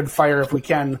a rapid fire if we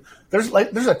can. There's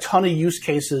a ton of use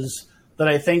cases that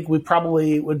I think we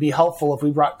probably would be helpful if we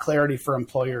brought clarity for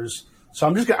employers. So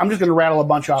I'm just going to rattle a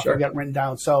bunch off. Sure. I got written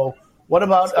down. So what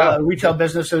about retail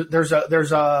businesses?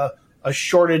 There's a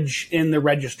shortage in the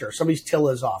register. Somebody's till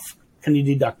is off. Can you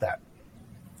deduct that?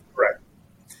 Correct.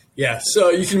 Yeah. So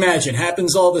you can imagine,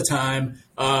 happens all the time.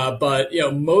 But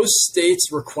most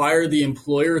states require the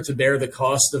employer to bear the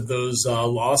cost of those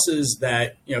losses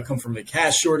that come from the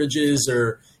cash shortages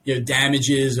or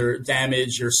damages or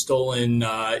damage or stolen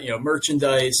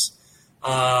merchandise.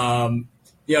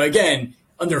 Again,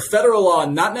 under federal law,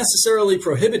 not necessarily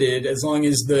prohibited as long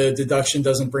as the deduction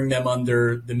doesn't bring them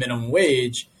under the minimum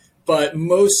wage. but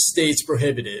most states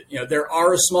prohibit it. There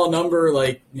are a small number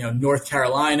like, North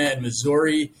Carolina and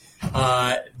Missouri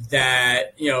that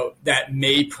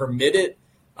may permit it,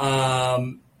 as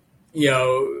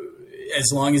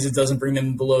long as it doesn't bring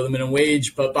them below the minimum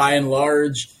wage. But by and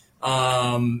large,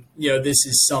 this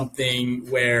is something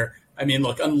where,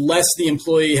 look, unless the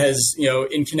employee has,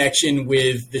 in connection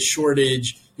with the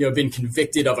shortage, been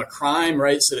convicted of a crime,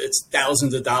 right? So it's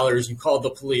thousands of dollars. You called the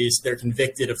police, they're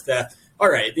convicted of theft. All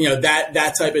right,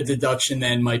 that type of deduction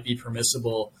then might be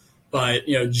permissible, but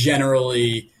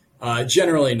generally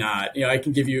not. I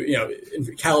can give you,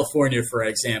 in California, for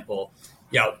example,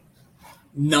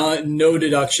 no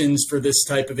deductions for this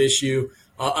type of issue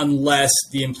unless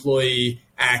the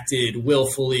acted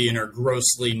willfully in a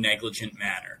grossly negligent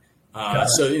manner.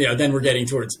 So then we're getting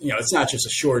towards, it's not just a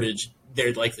shortage;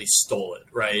 they likely stole it,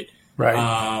 right?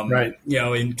 Right.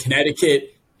 In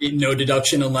Connecticut, no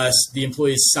deduction unless the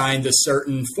employee signed a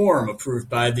certain form approved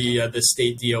by the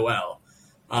state DOL.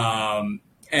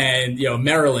 And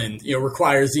Maryland,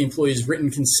 requires the employee's written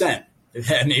consent.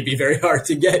 That may be very hard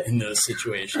to get in those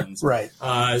situations. Right.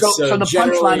 So the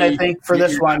punchline, I think, for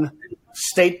this one,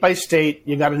 state by state,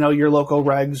 you got to know your local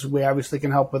regs. We obviously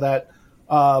can help with that.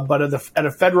 But at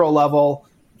a federal level,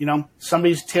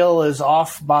 somebody's till is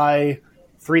off by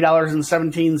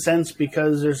 $3.17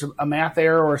 because there's a math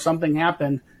error or something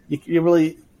happened. You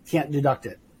really can't deduct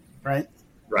it, right?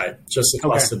 Right. Just the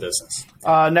cost of business.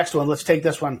 Next one. Let's take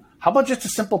this one. How about just a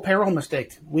simple payroll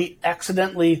mistake? We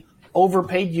accidentally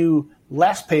overpaid you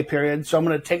last pay period, so I'm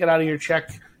going to take it out of your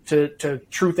check to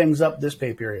true things up this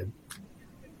pay period.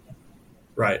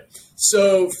 Right.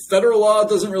 So federal law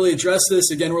doesn't really address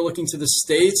this. Again, we're looking to the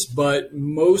states, but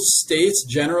most states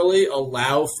generally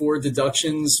allow for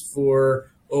deductions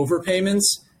for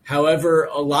overpayments. However,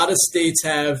 a lot of states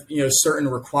have, certain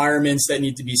requirements that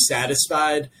need to be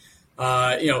satisfied.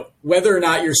 Whether or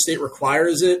not your state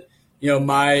requires it,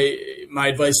 my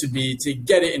advice would be to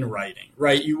get it in writing,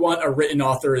 right? You want a written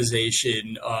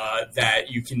authorization that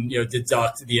you can,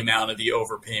 deduct the amount of the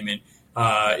overpayment,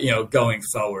 going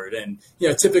forward. And,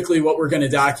 typically what we're going to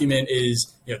document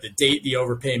is, the date the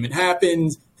overpayment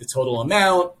happened, the total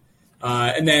amount,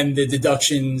 and then the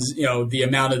deductions, the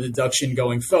amount of deduction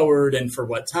going forward and for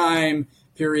what time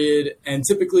period. And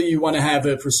typically you want to have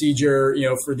a procedure,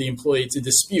 for the employee to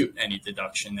dispute any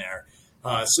deduction there.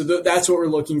 So that's what we're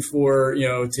looking for,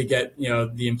 to get,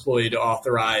 the employee to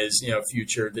authorize,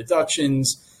 future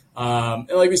deductions. And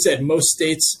like we said, most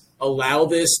states allow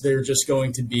this. They're just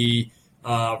going to be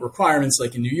requirements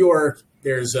like in New York.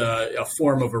 There's a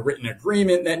form of a written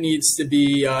agreement that needs to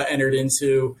be entered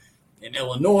into. In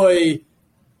Illinois,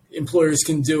 employers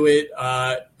can do it,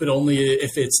 but only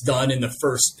if it's done in the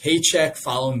first paycheck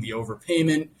following the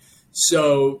overpayment.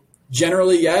 So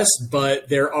generally, yes, but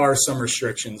there are some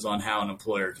restrictions on how an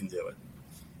employer can do it.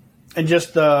 And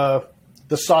just the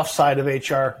soft side of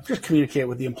HR, just communicate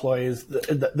with the employees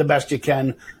the best you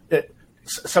can.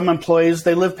 Some employees,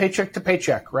 they live paycheck to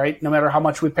paycheck, right? No matter how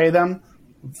much we pay them,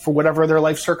 for whatever their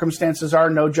life circumstances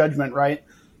are, no judgment, right?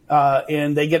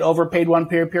 And they get overpaid one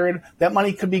period, that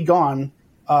money could be gone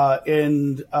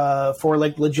for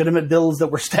like legitimate bills that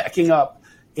we're stacking up,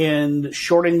 and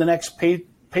shorting the next pay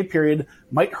period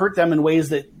might hurt them in ways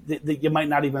that you might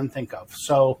not even think of.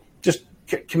 So just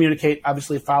communicate,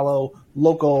 obviously follow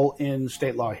local and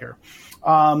state law here.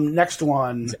 Next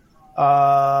one.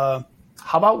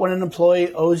 How about when an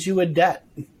employee owes you a debt?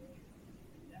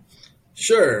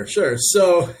 Sure.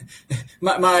 So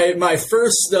my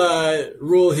first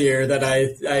rule here that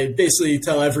I basically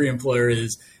tell every employer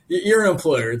is, you're an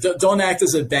employer. Don't act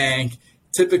as a bank.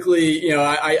 Typically,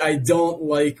 I don't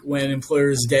like when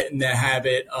employers get in the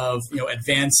habit of,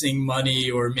 advancing money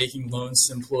or making loans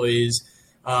to employees.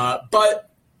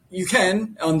 But you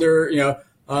can under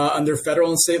federal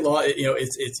and state law,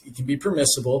 it can be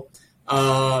permissible.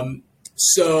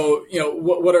 So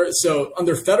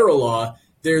under federal law,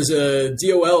 there's a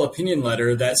DOL opinion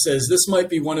letter that says this might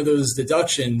be one of those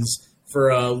deductions for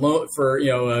a loan,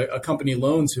 a company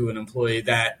loan to an employee,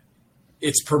 that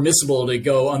it's permissible to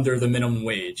go under the minimum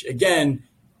wage. Again,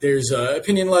 there's an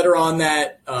opinion letter on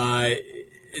that.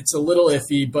 It's a little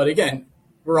iffy, but again,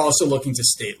 we're also looking to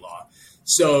state law.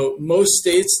 So most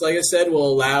states, like I said,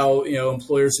 will allow,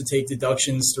 employers to take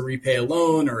deductions to repay a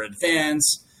loan or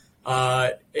advance.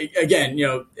 Again,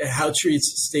 how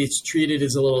states treat it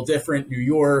is a little different. New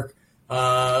York,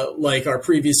 like our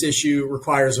previous issue,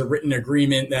 requires a written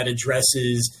agreement that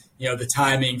addresses, the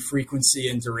timing, frequency,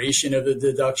 and duration of the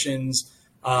deductions.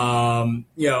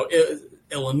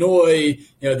 Illinois,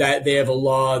 that they have a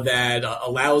law that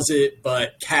allows it,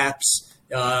 but caps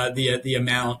the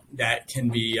amount that can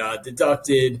be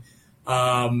deducted.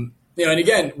 And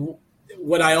again,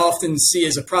 what I often see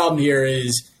as a problem here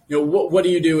is, what do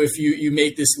you do if you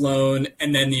make this loan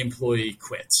and then the employee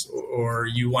quits or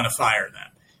you want to fire them?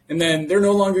 And then they're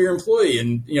no longer your employee.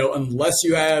 And, unless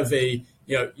you have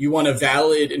you want a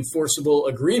valid enforceable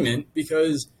agreement,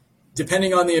 because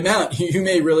depending on the amount, you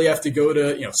may really have to go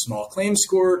to, small claims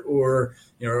court or,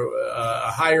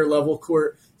 a higher level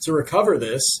court to recover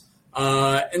this.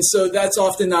 And so that's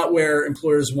often not where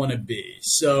employers want to be.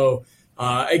 So,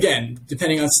 again,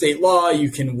 depending on state law,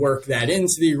 you can work that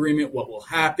into the agreement, what will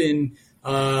happen,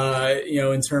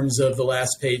 in terms of the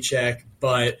last paycheck.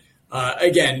 But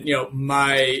again,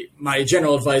 my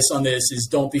general advice on this is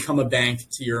don't become a bank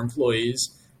to your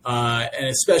employees, and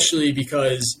especially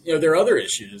because there are other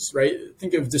issues, right?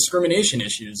 Think of discrimination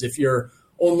issues. If you're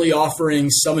only offering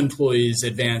some employees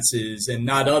advances and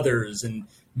not others, and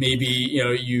maybe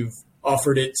you've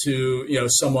offered it to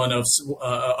someone of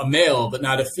a male but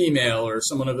not a female, or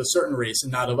someone of a certain race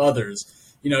and not of others,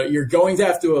 you're going to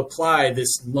have to apply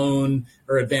this loan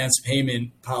or advance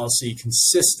payment policy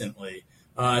consistently.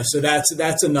 So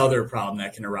that's another problem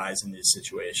that can arise in these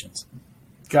situations.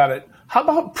 Got it. How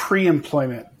about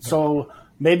pre-employment? So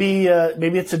maybe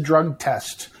it's a drug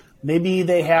test. Maybe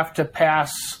they have to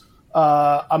pass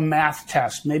a math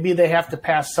test. Maybe they have to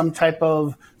pass some type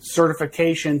of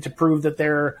certification to prove that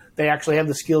they actually have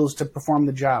the skills to perform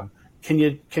the job. Can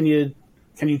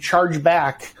you charge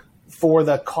back for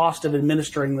the cost of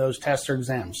administering those tests or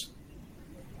exams?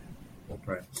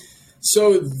 Right.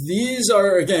 So these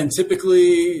are, again,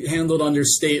 typically handled under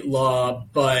state law,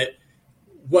 but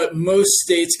what most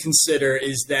states consider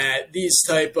is that these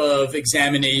type of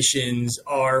examinations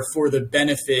are for the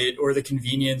benefit or the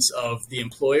convenience of the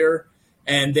employer,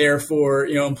 and therefore,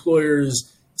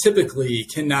 employers typically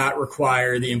cannot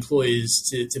require the employees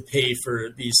to pay for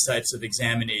these types of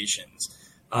examinations,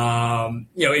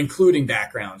 including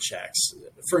background checks.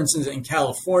 For instance, in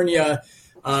California,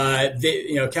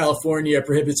 California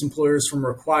prohibits employers from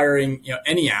requiring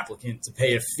any applicant to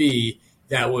pay a fee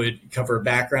that would cover a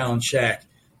background check.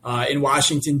 In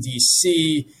Washington,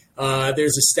 D.C.,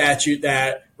 there's a statute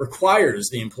that requires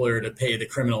the employer to pay the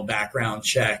criminal background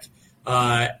check.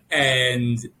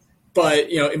 But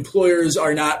employers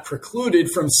are not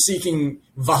precluded from seeking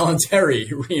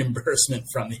voluntary reimbursement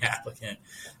from the applicant.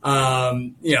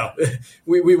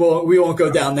 We won't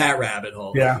go down that rabbit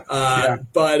hole.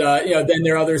 But then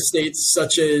there are other states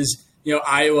such as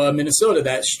Iowa, Minnesota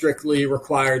that strictly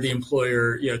require the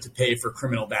employer to pay for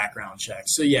criminal background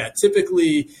checks. So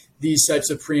typically these types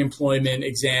of pre-employment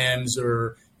exams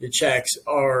or checks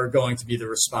are going to be the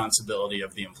responsibility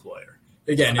of the employer.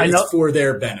 Again, it's for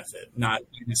their benefit, not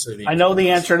necessarily. I know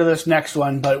the answer to this next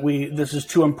one, but this is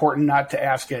too important not to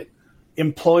ask it.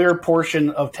 Employer portion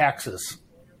of taxes.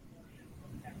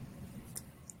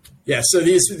 Yeah, so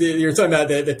you're talking about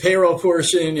the payroll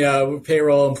portion,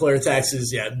 payroll, employer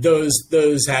taxes. Yeah,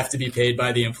 those have to be paid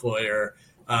by the employer.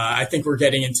 I think we're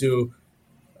getting into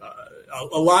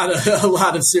a lot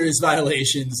of serious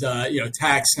violations,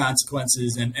 tax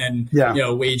consequences and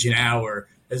wage and hour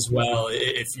as well,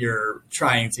 if you're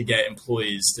trying to get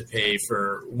employees to pay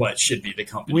for what should be the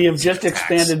company. We have just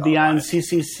expanded beyond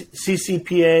CCPA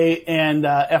and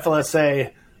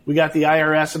FLSA. We got the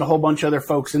IRS and a whole bunch of other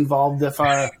folks involved. If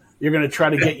you're going to try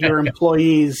to get your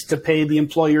employees to pay the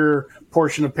employer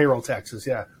portion of payroll taxes,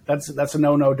 that's a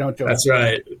no. Don't do it. That's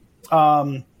right.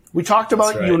 We talked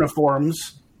about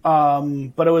uniforms,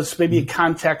 but it was maybe a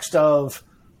context of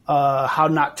how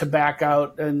not to back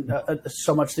out and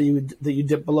so much that you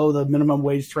dip below the minimum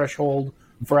wage threshold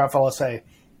for FLSA.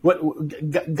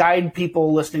 Guide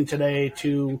people listening today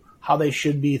to how they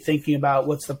should be thinking about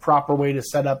what's the proper way to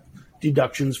set up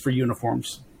deductions for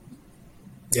uniforms.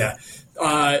 Yeah.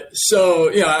 I'm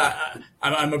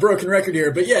a broken record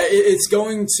here, but it's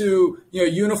going to,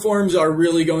 uniforms are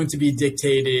really going to be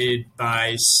dictated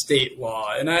by state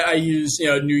law. And I use,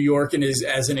 New York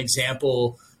as an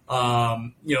example,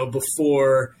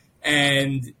 before.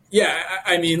 And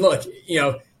look,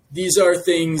 these are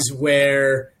things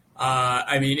where,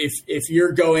 if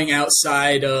you're going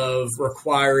outside of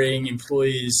requiring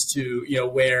employees to,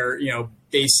 wear,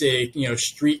 basic,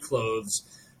 street clothes,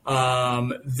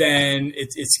 then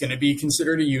it's going to be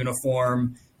considered a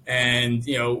uniform. And,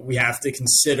 we have to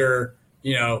consider,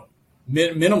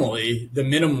 minimally the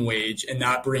minimum wage and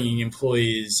not bringing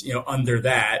employees, under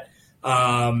that.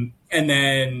 And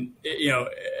then,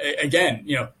 again,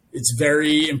 it's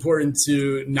very important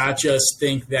to not just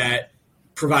think that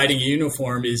providing a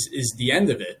uniform is the end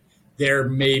of it. There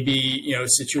may be,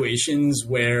 situations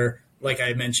where, like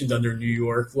I mentioned under New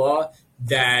York law,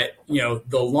 that,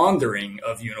 the laundering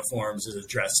of uniforms is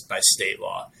addressed by state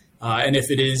law. And if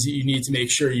it is, you need to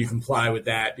make sure you comply with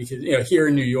that because, here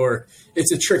in New York,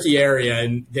 it's a tricky area.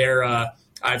 And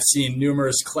I've seen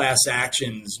numerous class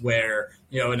actions where,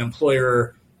 an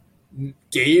employer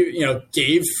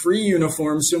gave free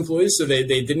uniforms to employees. So they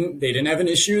didn't have an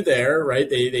issue there, right?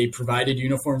 They provided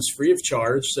uniforms free of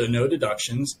charge, so no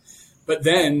deductions. But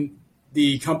then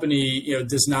the company,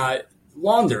 does not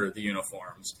launder the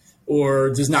uniforms or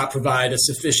does not provide a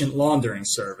sufficient laundering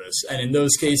service. And in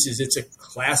those cases, it's a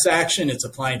class action. It's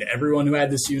applying to everyone who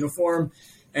had this uniform.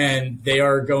 And they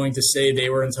are going to say they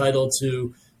were entitled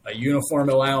to a uniform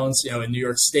allowance. In New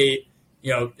York State,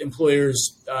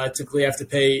 employers typically have to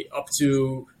pay up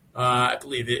to, I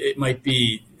believe it might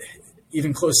be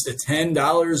even close to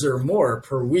 $10 or more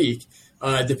per week,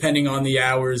 depending on the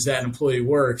hours that an employee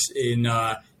works in,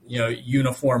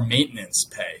 uniform maintenance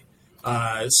pay.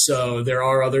 So there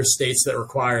are other states that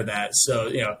require that.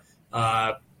 So,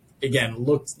 again,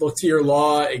 look to your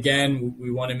law. Again, we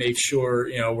want to make sure,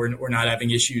 we're not having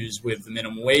issues with the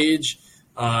minimum wage.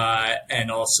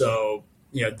 And also,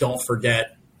 don't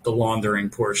forget the laundering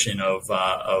portion of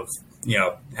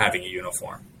having a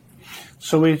uniform.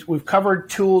 So we've covered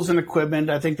tools and equipment.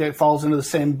 I think that falls into the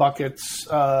same buckets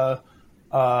as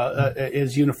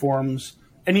uniforms.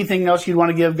 Anything else you'd want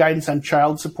to give guidance on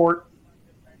child support?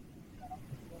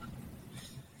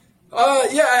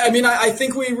 I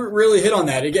think we really hit on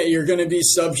that. Again, you're going to be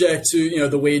subject to,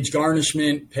 the wage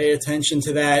garnishment. Pay attention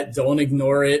to that. Don't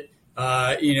ignore it.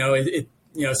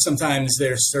 Sometimes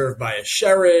they're served by a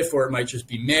sheriff or it might just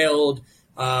be mailed.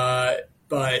 But,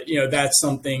 that's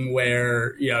something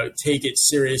where, take it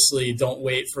seriously. Don't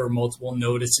wait for multiple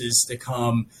notices to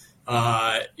come.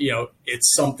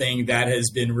 It's something that has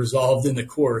been resolved in the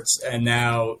courts. And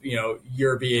now,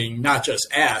 you're being not just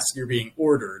asked, you're being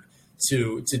ordered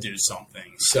to do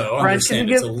something. So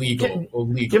understand it's illegal.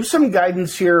 Give some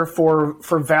guidance here for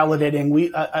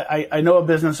validating. I know a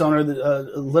business owner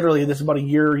that literally this is about a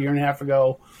year and a half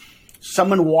ago.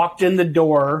 Someone walked in the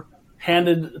door,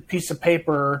 handed a piece of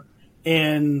paper,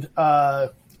 and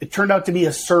it turned out to be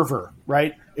a server.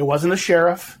 Right? It wasn't a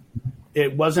sheriff.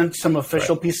 It wasn't some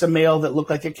official piece of mail that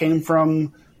looked like it came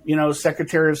from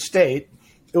Secretary of State.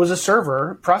 It was a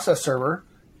server, process server.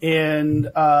 And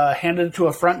handed it to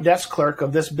a front desk clerk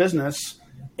of this business,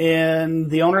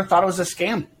 and the owner thought it was a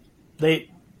scam.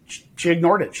 She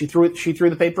ignored it. She threw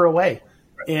the paper away,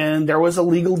 and there was a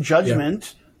legal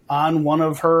judgment on one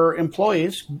of her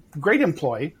employees, great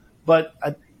employee, but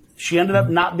she ended up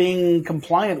not being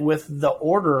compliant with the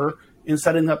order in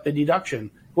setting up the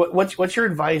deduction. What's your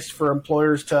advice for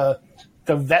employers to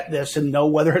vet this and know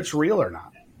whether it's real or not?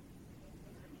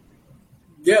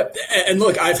 Yeah. And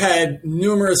look, I've had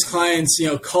numerous clients,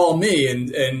 call me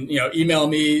and email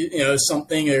me,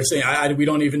 something. They're saying, we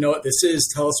don't even know what this is.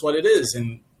 Tell us what it is.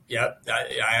 And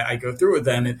I go through with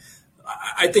them. And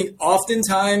I think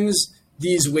oftentimes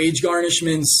these wage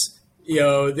garnishments,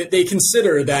 they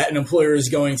consider that an employer is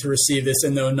going to receive this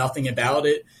and know nothing about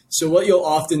it. So what you'll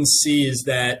often see is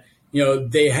that,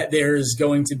 there's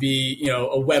going to be,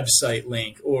 a website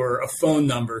link or a phone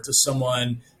number to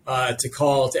someone to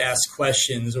call to ask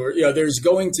questions, or there's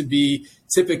going to be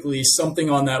typically something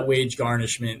on that wage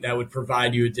garnishment that would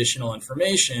provide you additional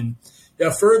information.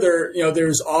 Further,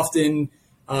 there's often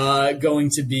going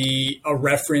to be a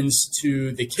reference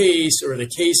to the case or the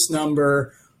case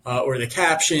number or the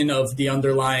caption of the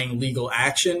underlying legal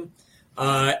action.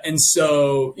 And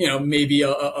so, maybe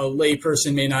a lay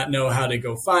person may not know how to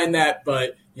go find that,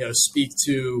 but, speak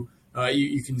to,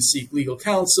 you can seek legal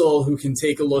counsel who can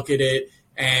take a look at it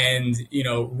and,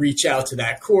 reach out to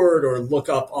that court or look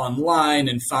up online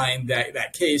and find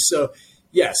that case. So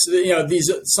yes, these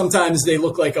sometimes they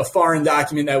look like a foreign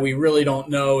document that we really don't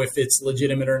know if it's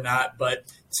legitimate or not, but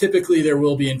typically there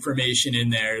will be information in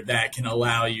there that can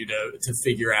allow you to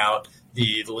figure out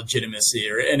the legitimacy,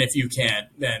 and if you can't,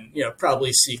 then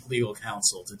probably seek legal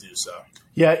counsel to do so.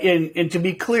 Yeah, and to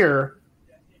be clear,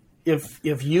 if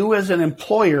you as an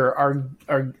employer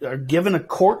are given a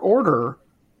court order,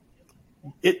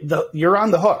 you're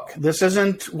on the hook. This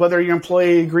isn't whether your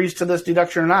employee agrees to this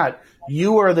deduction or not.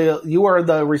 You are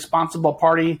the responsible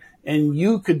party, and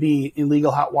you could be in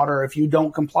legal hot water if you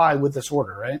don't comply with this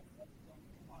order, right?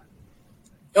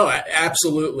 Oh,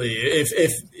 absolutely. If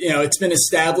it's been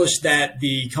established that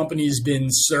the company's been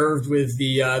served with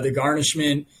the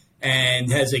garnishment and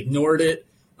has ignored it,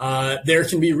 there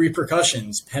can be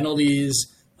repercussions,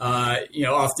 penalties,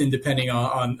 often depending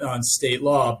on state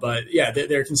law. But yeah,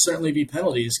 there can certainly be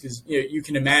penalties because you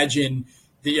can imagine,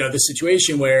 the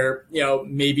situation where,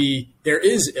 maybe there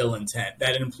is ill intent,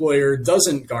 that an employer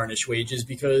doesn't garnish wages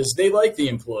because they like the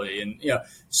employee. And,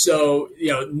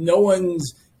 no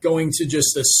one's going to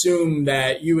just assume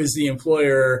that you as the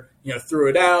employer, threw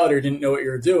it out or didn't know what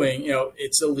you're doing.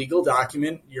 It's a legal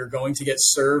document. You're going to get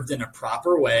served in a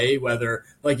proper way, whether,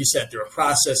 like you said, through a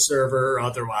process server or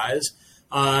otherwise.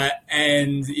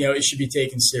 And, it should be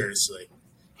taken seriously.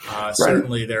 Right.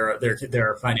 Certainly there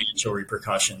are financial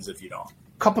repercussions if you don't.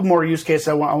 Couple more use cases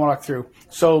I want to walk through.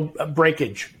 So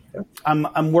breakage. Yeah.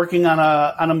 I'm working on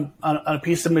a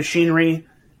piece of machinery,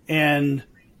 and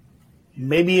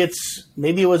maybe it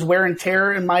was wear and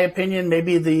tear, in my opinion.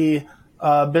 Maybe the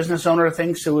business owner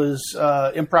thinks it was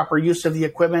improper use of the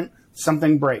equipment.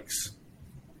 Something breaks.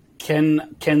 If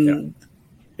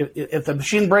the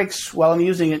machine breaks while I'm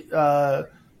using it,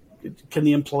 can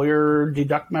the employer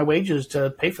deduct my wages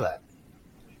to pay for that?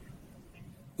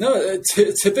 No,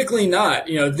 typically not.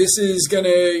 This is going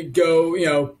to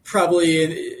go,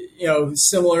 probably,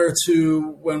 similar to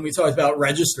when we talked about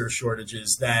register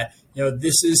shortages, that,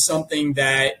 this is something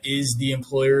that is the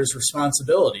employer's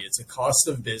responsibility. It's a cost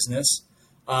of business,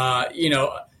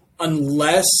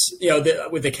 unless,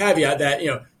 with the caveat that,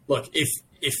 look,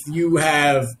 if you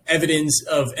have evidence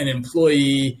of an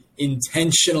employee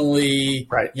intentionally,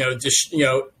 right,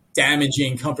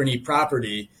 damaging company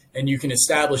property, and you can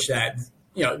establish that,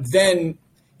 then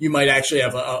you might actually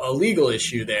have a legal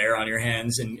issue there on your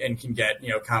hands and can get,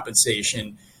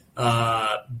 compensation.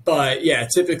 But yeah,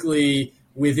 typically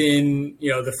within,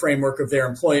 the framework of their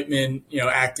employment,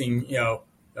 acting,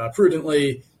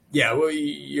 prudently,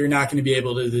 you're not going to be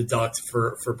able to deduct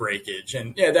for breakage.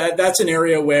 And that's an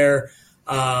area where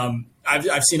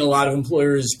I've seen a lot of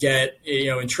employers get,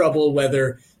 in trouble,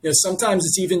 whether, sometimes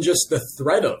it's even just the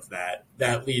threat of that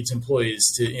leads employees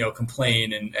to,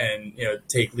 complain and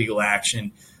take legal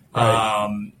action,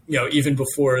 right, even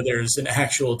before there's an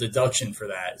actual deduction for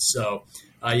that. So,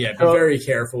 be very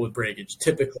careful with breakage.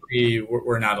 Typically,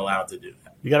 we're not allowed to do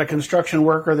that. You got a construction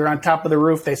worker, they're on top of the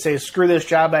roof. They say, screw this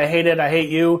job. I hate it. I hate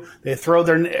you. They throw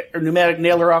their pneumatic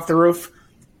nailer off the roof.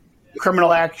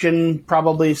 Criminal action,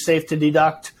 probably safe to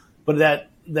deduct. But that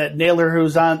nailer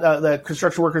who's on, the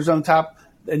construction worker's on top,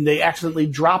 and they accidentally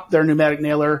drop their pneumatic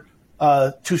nailer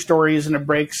 2 stories and it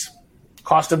breaks.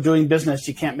 Cost of doing business,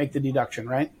 you can't make the deduction,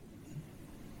 right?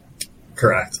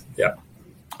 Correct. Yeah.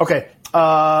 Okay.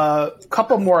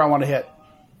 Couple more I want to hit.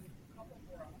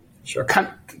 Sure.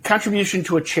 Contribution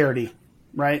to a charity,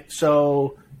 right?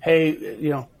 So, hey,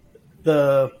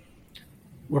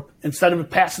 instead of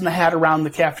passing the hat around the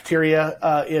cafeteria,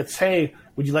 it's, hey,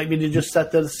 would you like me to just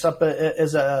set this up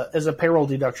as a payroll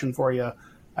deduction for you?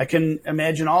 I can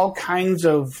imagine all kinds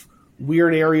of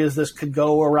weird areas this could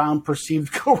go around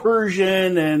perceived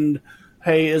coercion and,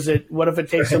 hey, what if it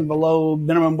takes them below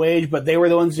minimum wage, but they were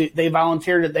the ones they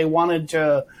volunteered that they wanted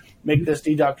to make this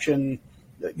deduction.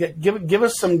 Give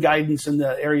us some guidance in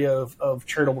the area of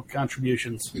charitable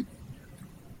contributions.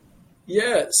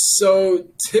 Yeah, so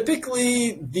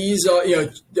typically these are,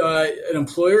 an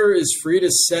employer is free to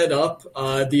set up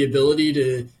the ability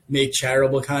to make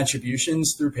charitable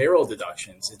contributions through payroll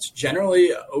deductions. It's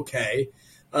generally okay.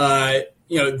 Unlike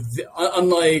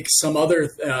some other,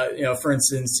 for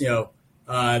instance,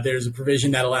 there's a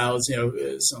provision that allows,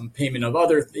 some payment of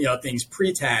other, things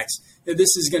pre-tax.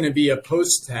 This is going to be a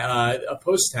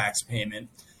post-tax payment.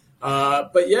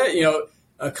 But yeah,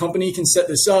 a company can set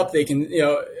this up. They can,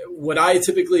 what I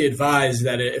typically advise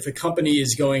that if a company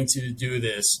is going to do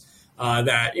this,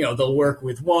 that, they'll work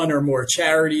with one or more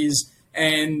charities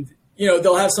and,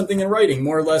 they'll have something in writing,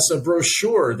 more or less a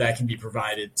brochure that can be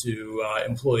provided to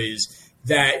employees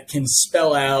that can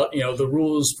spell out, the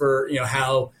rules for,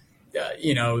 how,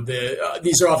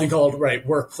 these are often called, right,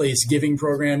 workplace giving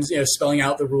programs, spelling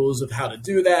out the rules of how to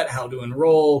do that, how to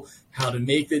enroll, how to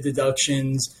make the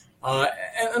deductions.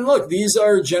 And look, these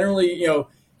are generally,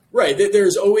 right,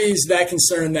 there's always that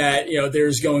concern that,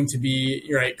 there's going to be,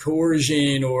 right,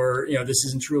 coercion or, this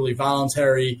isn't truly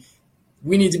voluntary.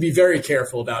 We need to be very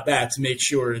careful about that to make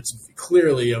sure it's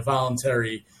clearly a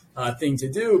voluntary thing to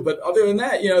do. But other than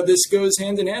that, this goes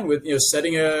hand in hand with,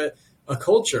 setting a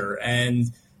culture. And,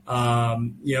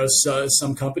 so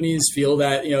some companies feel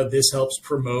that, this helps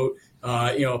promote,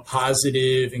 a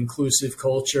positive, inclusive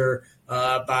culture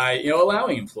by,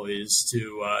 allowing employees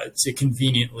to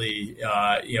conveniently,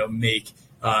 make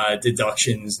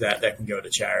deductions that can go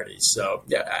to charities. So,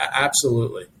 yeah,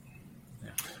 absolutely.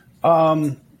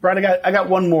 Yeah. Brad, I got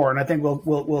one more, and I think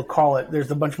we'll call it.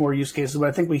 There's a bunch more use cases, but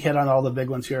I think we hit on all the big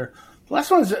ones here. The last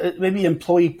one is maybe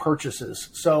employee purchases.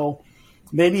 So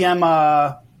maybe I'm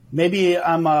a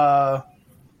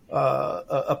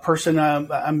a person,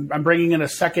 I'm bringing in a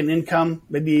second income,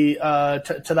 maybe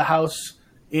to the house,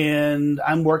 and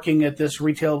I'm working at this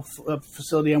retail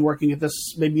facility. I'm working at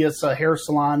this, maybe it's a hair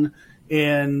salon,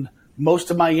 and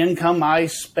most of my income I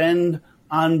spend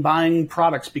on buying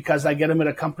products because I get them at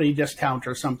a company discount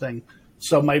or something.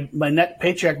 So my net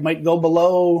paycheck might go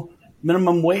below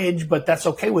minimum wage, but that's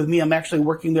okay with me. I'm actually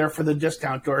working there for the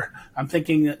discount, or I'm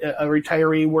thinking a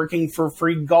retiree working for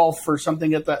free golf or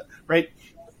something at the right.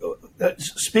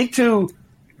 Speak to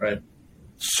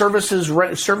services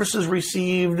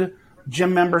received,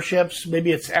 gym memberships.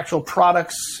 Maybe it's actual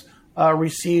products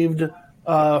received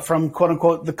from quote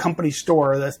unquote the company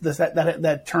store.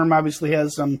 That term obviously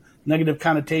has some negative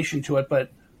connotation to it,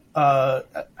 but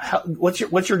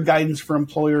what's your guidance for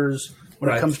employers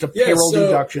when it comes to payroll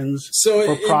deductions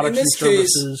for products and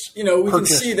services we can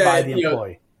see that by the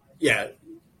employee?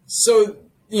 So,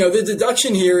 the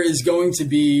deduction here is going to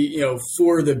be,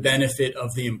 for the benefit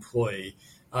of the employee.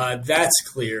 That's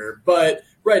clear. But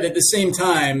at the same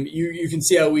time, you can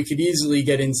see how we could easily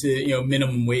get into,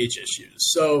 minimum wage issues.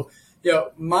 So,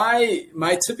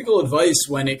 my typical advice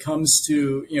when it comes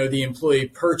to, the employee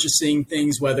purchasing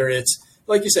things, whether it's,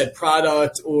 like you said,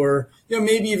 product or,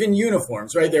 maybe even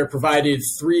uniforms, right? They're provided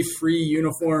 3 free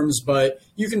uniforms, but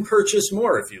you can purchase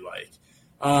more if you like.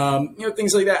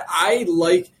 Things like that. I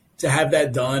like to have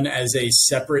that done as a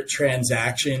separate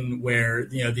transaction where,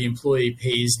 the employee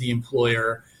pays the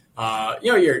employer.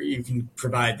 You can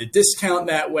provide the discount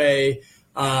that way.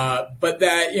 But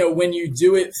that, when you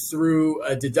do it through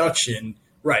a deduction,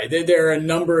 there are a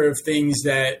number of things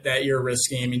that you're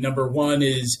risking. I mean, number one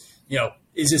is,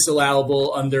 is this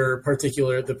allowable under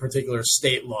the particular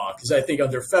state law? Because I think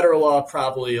under federal law,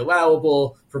 probably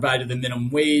allowable, provided the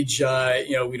minimum wage,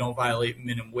 we don't violate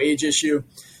minimum wage issue.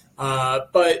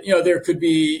 But, there could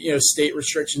be, state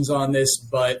restrictions on this.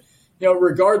 But,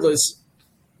 regardless,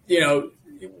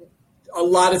 a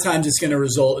lot of times it's going to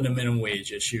result in a minimum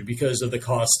wage issue because of the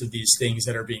cost of these things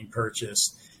that are being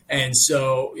purchased. And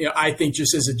so, I think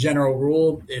just as a general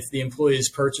rule, if the employee is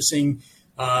purchasing,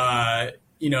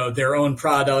 their own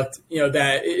product,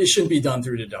 that it shouldn't be done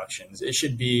through deductions. It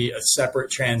should be a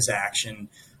separate transaction,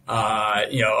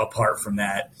 apart from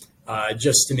that,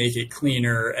 just to make it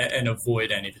cleaner and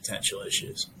avoid any potential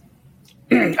issues.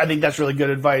 I think that's really good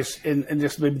advice. And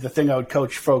just maybe the thing I would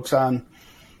coach folks on,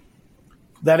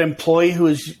 that employee who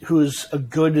is a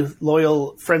good,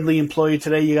 loyal, friendly employee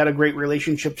today, you got a great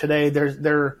relationship today.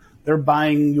 They're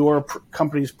buying your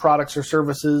company's products or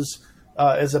services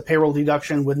as a payroll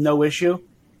deduction with no issue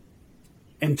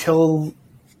until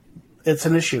it's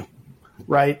an issue,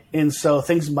 right? And so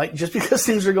things might, just because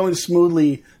things are going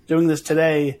smoothly doing this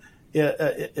today,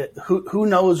 who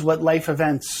knows what life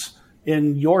events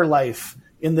in your life,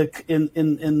 in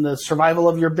the survival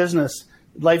of your business,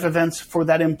 life events for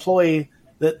that employee,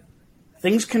 that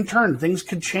things can turn, things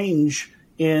could change,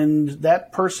 and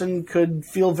that person could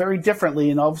feel very differently.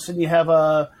 And all of a sudden you have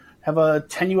a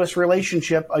tenuous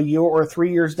relationship a year or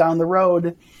 3 years down the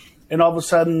road. And all of a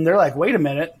sudden they're like, wait a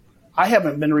minute, I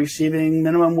haven't been receiving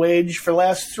minimum wage for the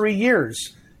last 3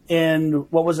 years.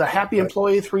 And what was a happy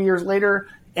employee 3 years later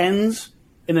ends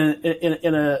in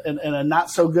a not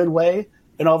so good way.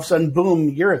 And all of a sudden, boom,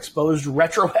 you're exposed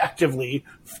retroactively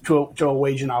to a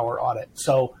wage and hour audit.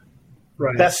 So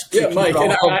best to keep Mike,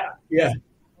 it all.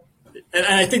 And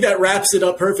I think that wraps it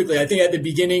up perfectly. I think at the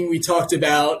beginning we talked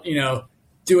about,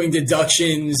 doing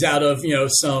deductions out of,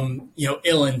 some,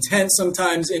 ill intent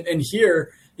sometimes. And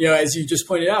here, as you just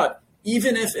pointed out,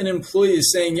 even if an employee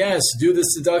is saying, yes, do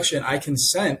this deduction, I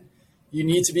consent, you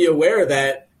need to be aware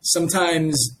that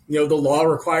sometimes, the law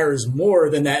requires more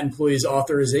than that employee's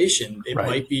authorization. It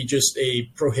might be just a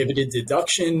prohibited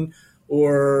deduction,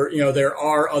 or, there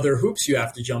are other hoops you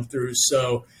have to jump through.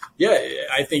 So,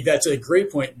 I think that's a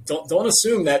great point. Don't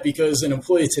assume that because an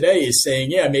employee today is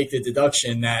saying, make the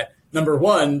deduction, that number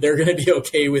one, they're going to be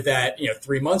okay with that,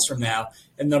 3 months from now.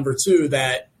 And number two,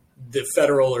 that the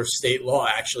federal or state law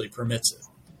actually permits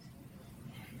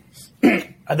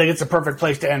it. I think it's a perfect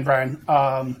place to end, Brian.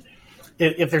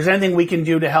 If there's anything we can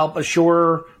do to help,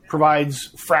 Assure provides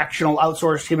fractional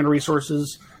outsourced human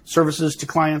resources services to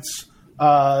clients,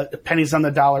 pennies on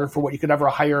the dollar for what you could ever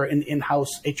hire an in-house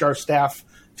HR staff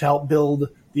to help build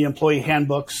the employee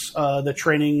handbooks, the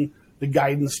training, the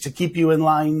guidance to keep you in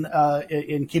line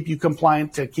and keep you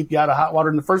compliant, to keep you out of hot water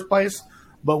in the first place.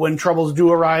 But when troubles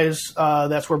do arise,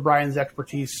 that's where Brian's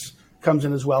expertise comes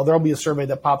in as well. There'll be a survey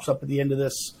that pops up at the end of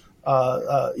this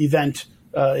event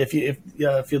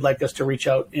if you'd like us to reach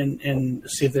out and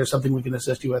see if there's something we can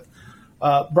assist you with.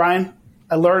 Brian,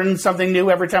 I learn something new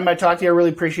every time I talk to you. I really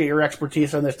appreciate your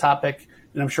expertise on this topic.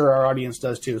 and I'm sure our audience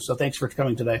does too. So thanks for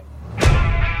coming today.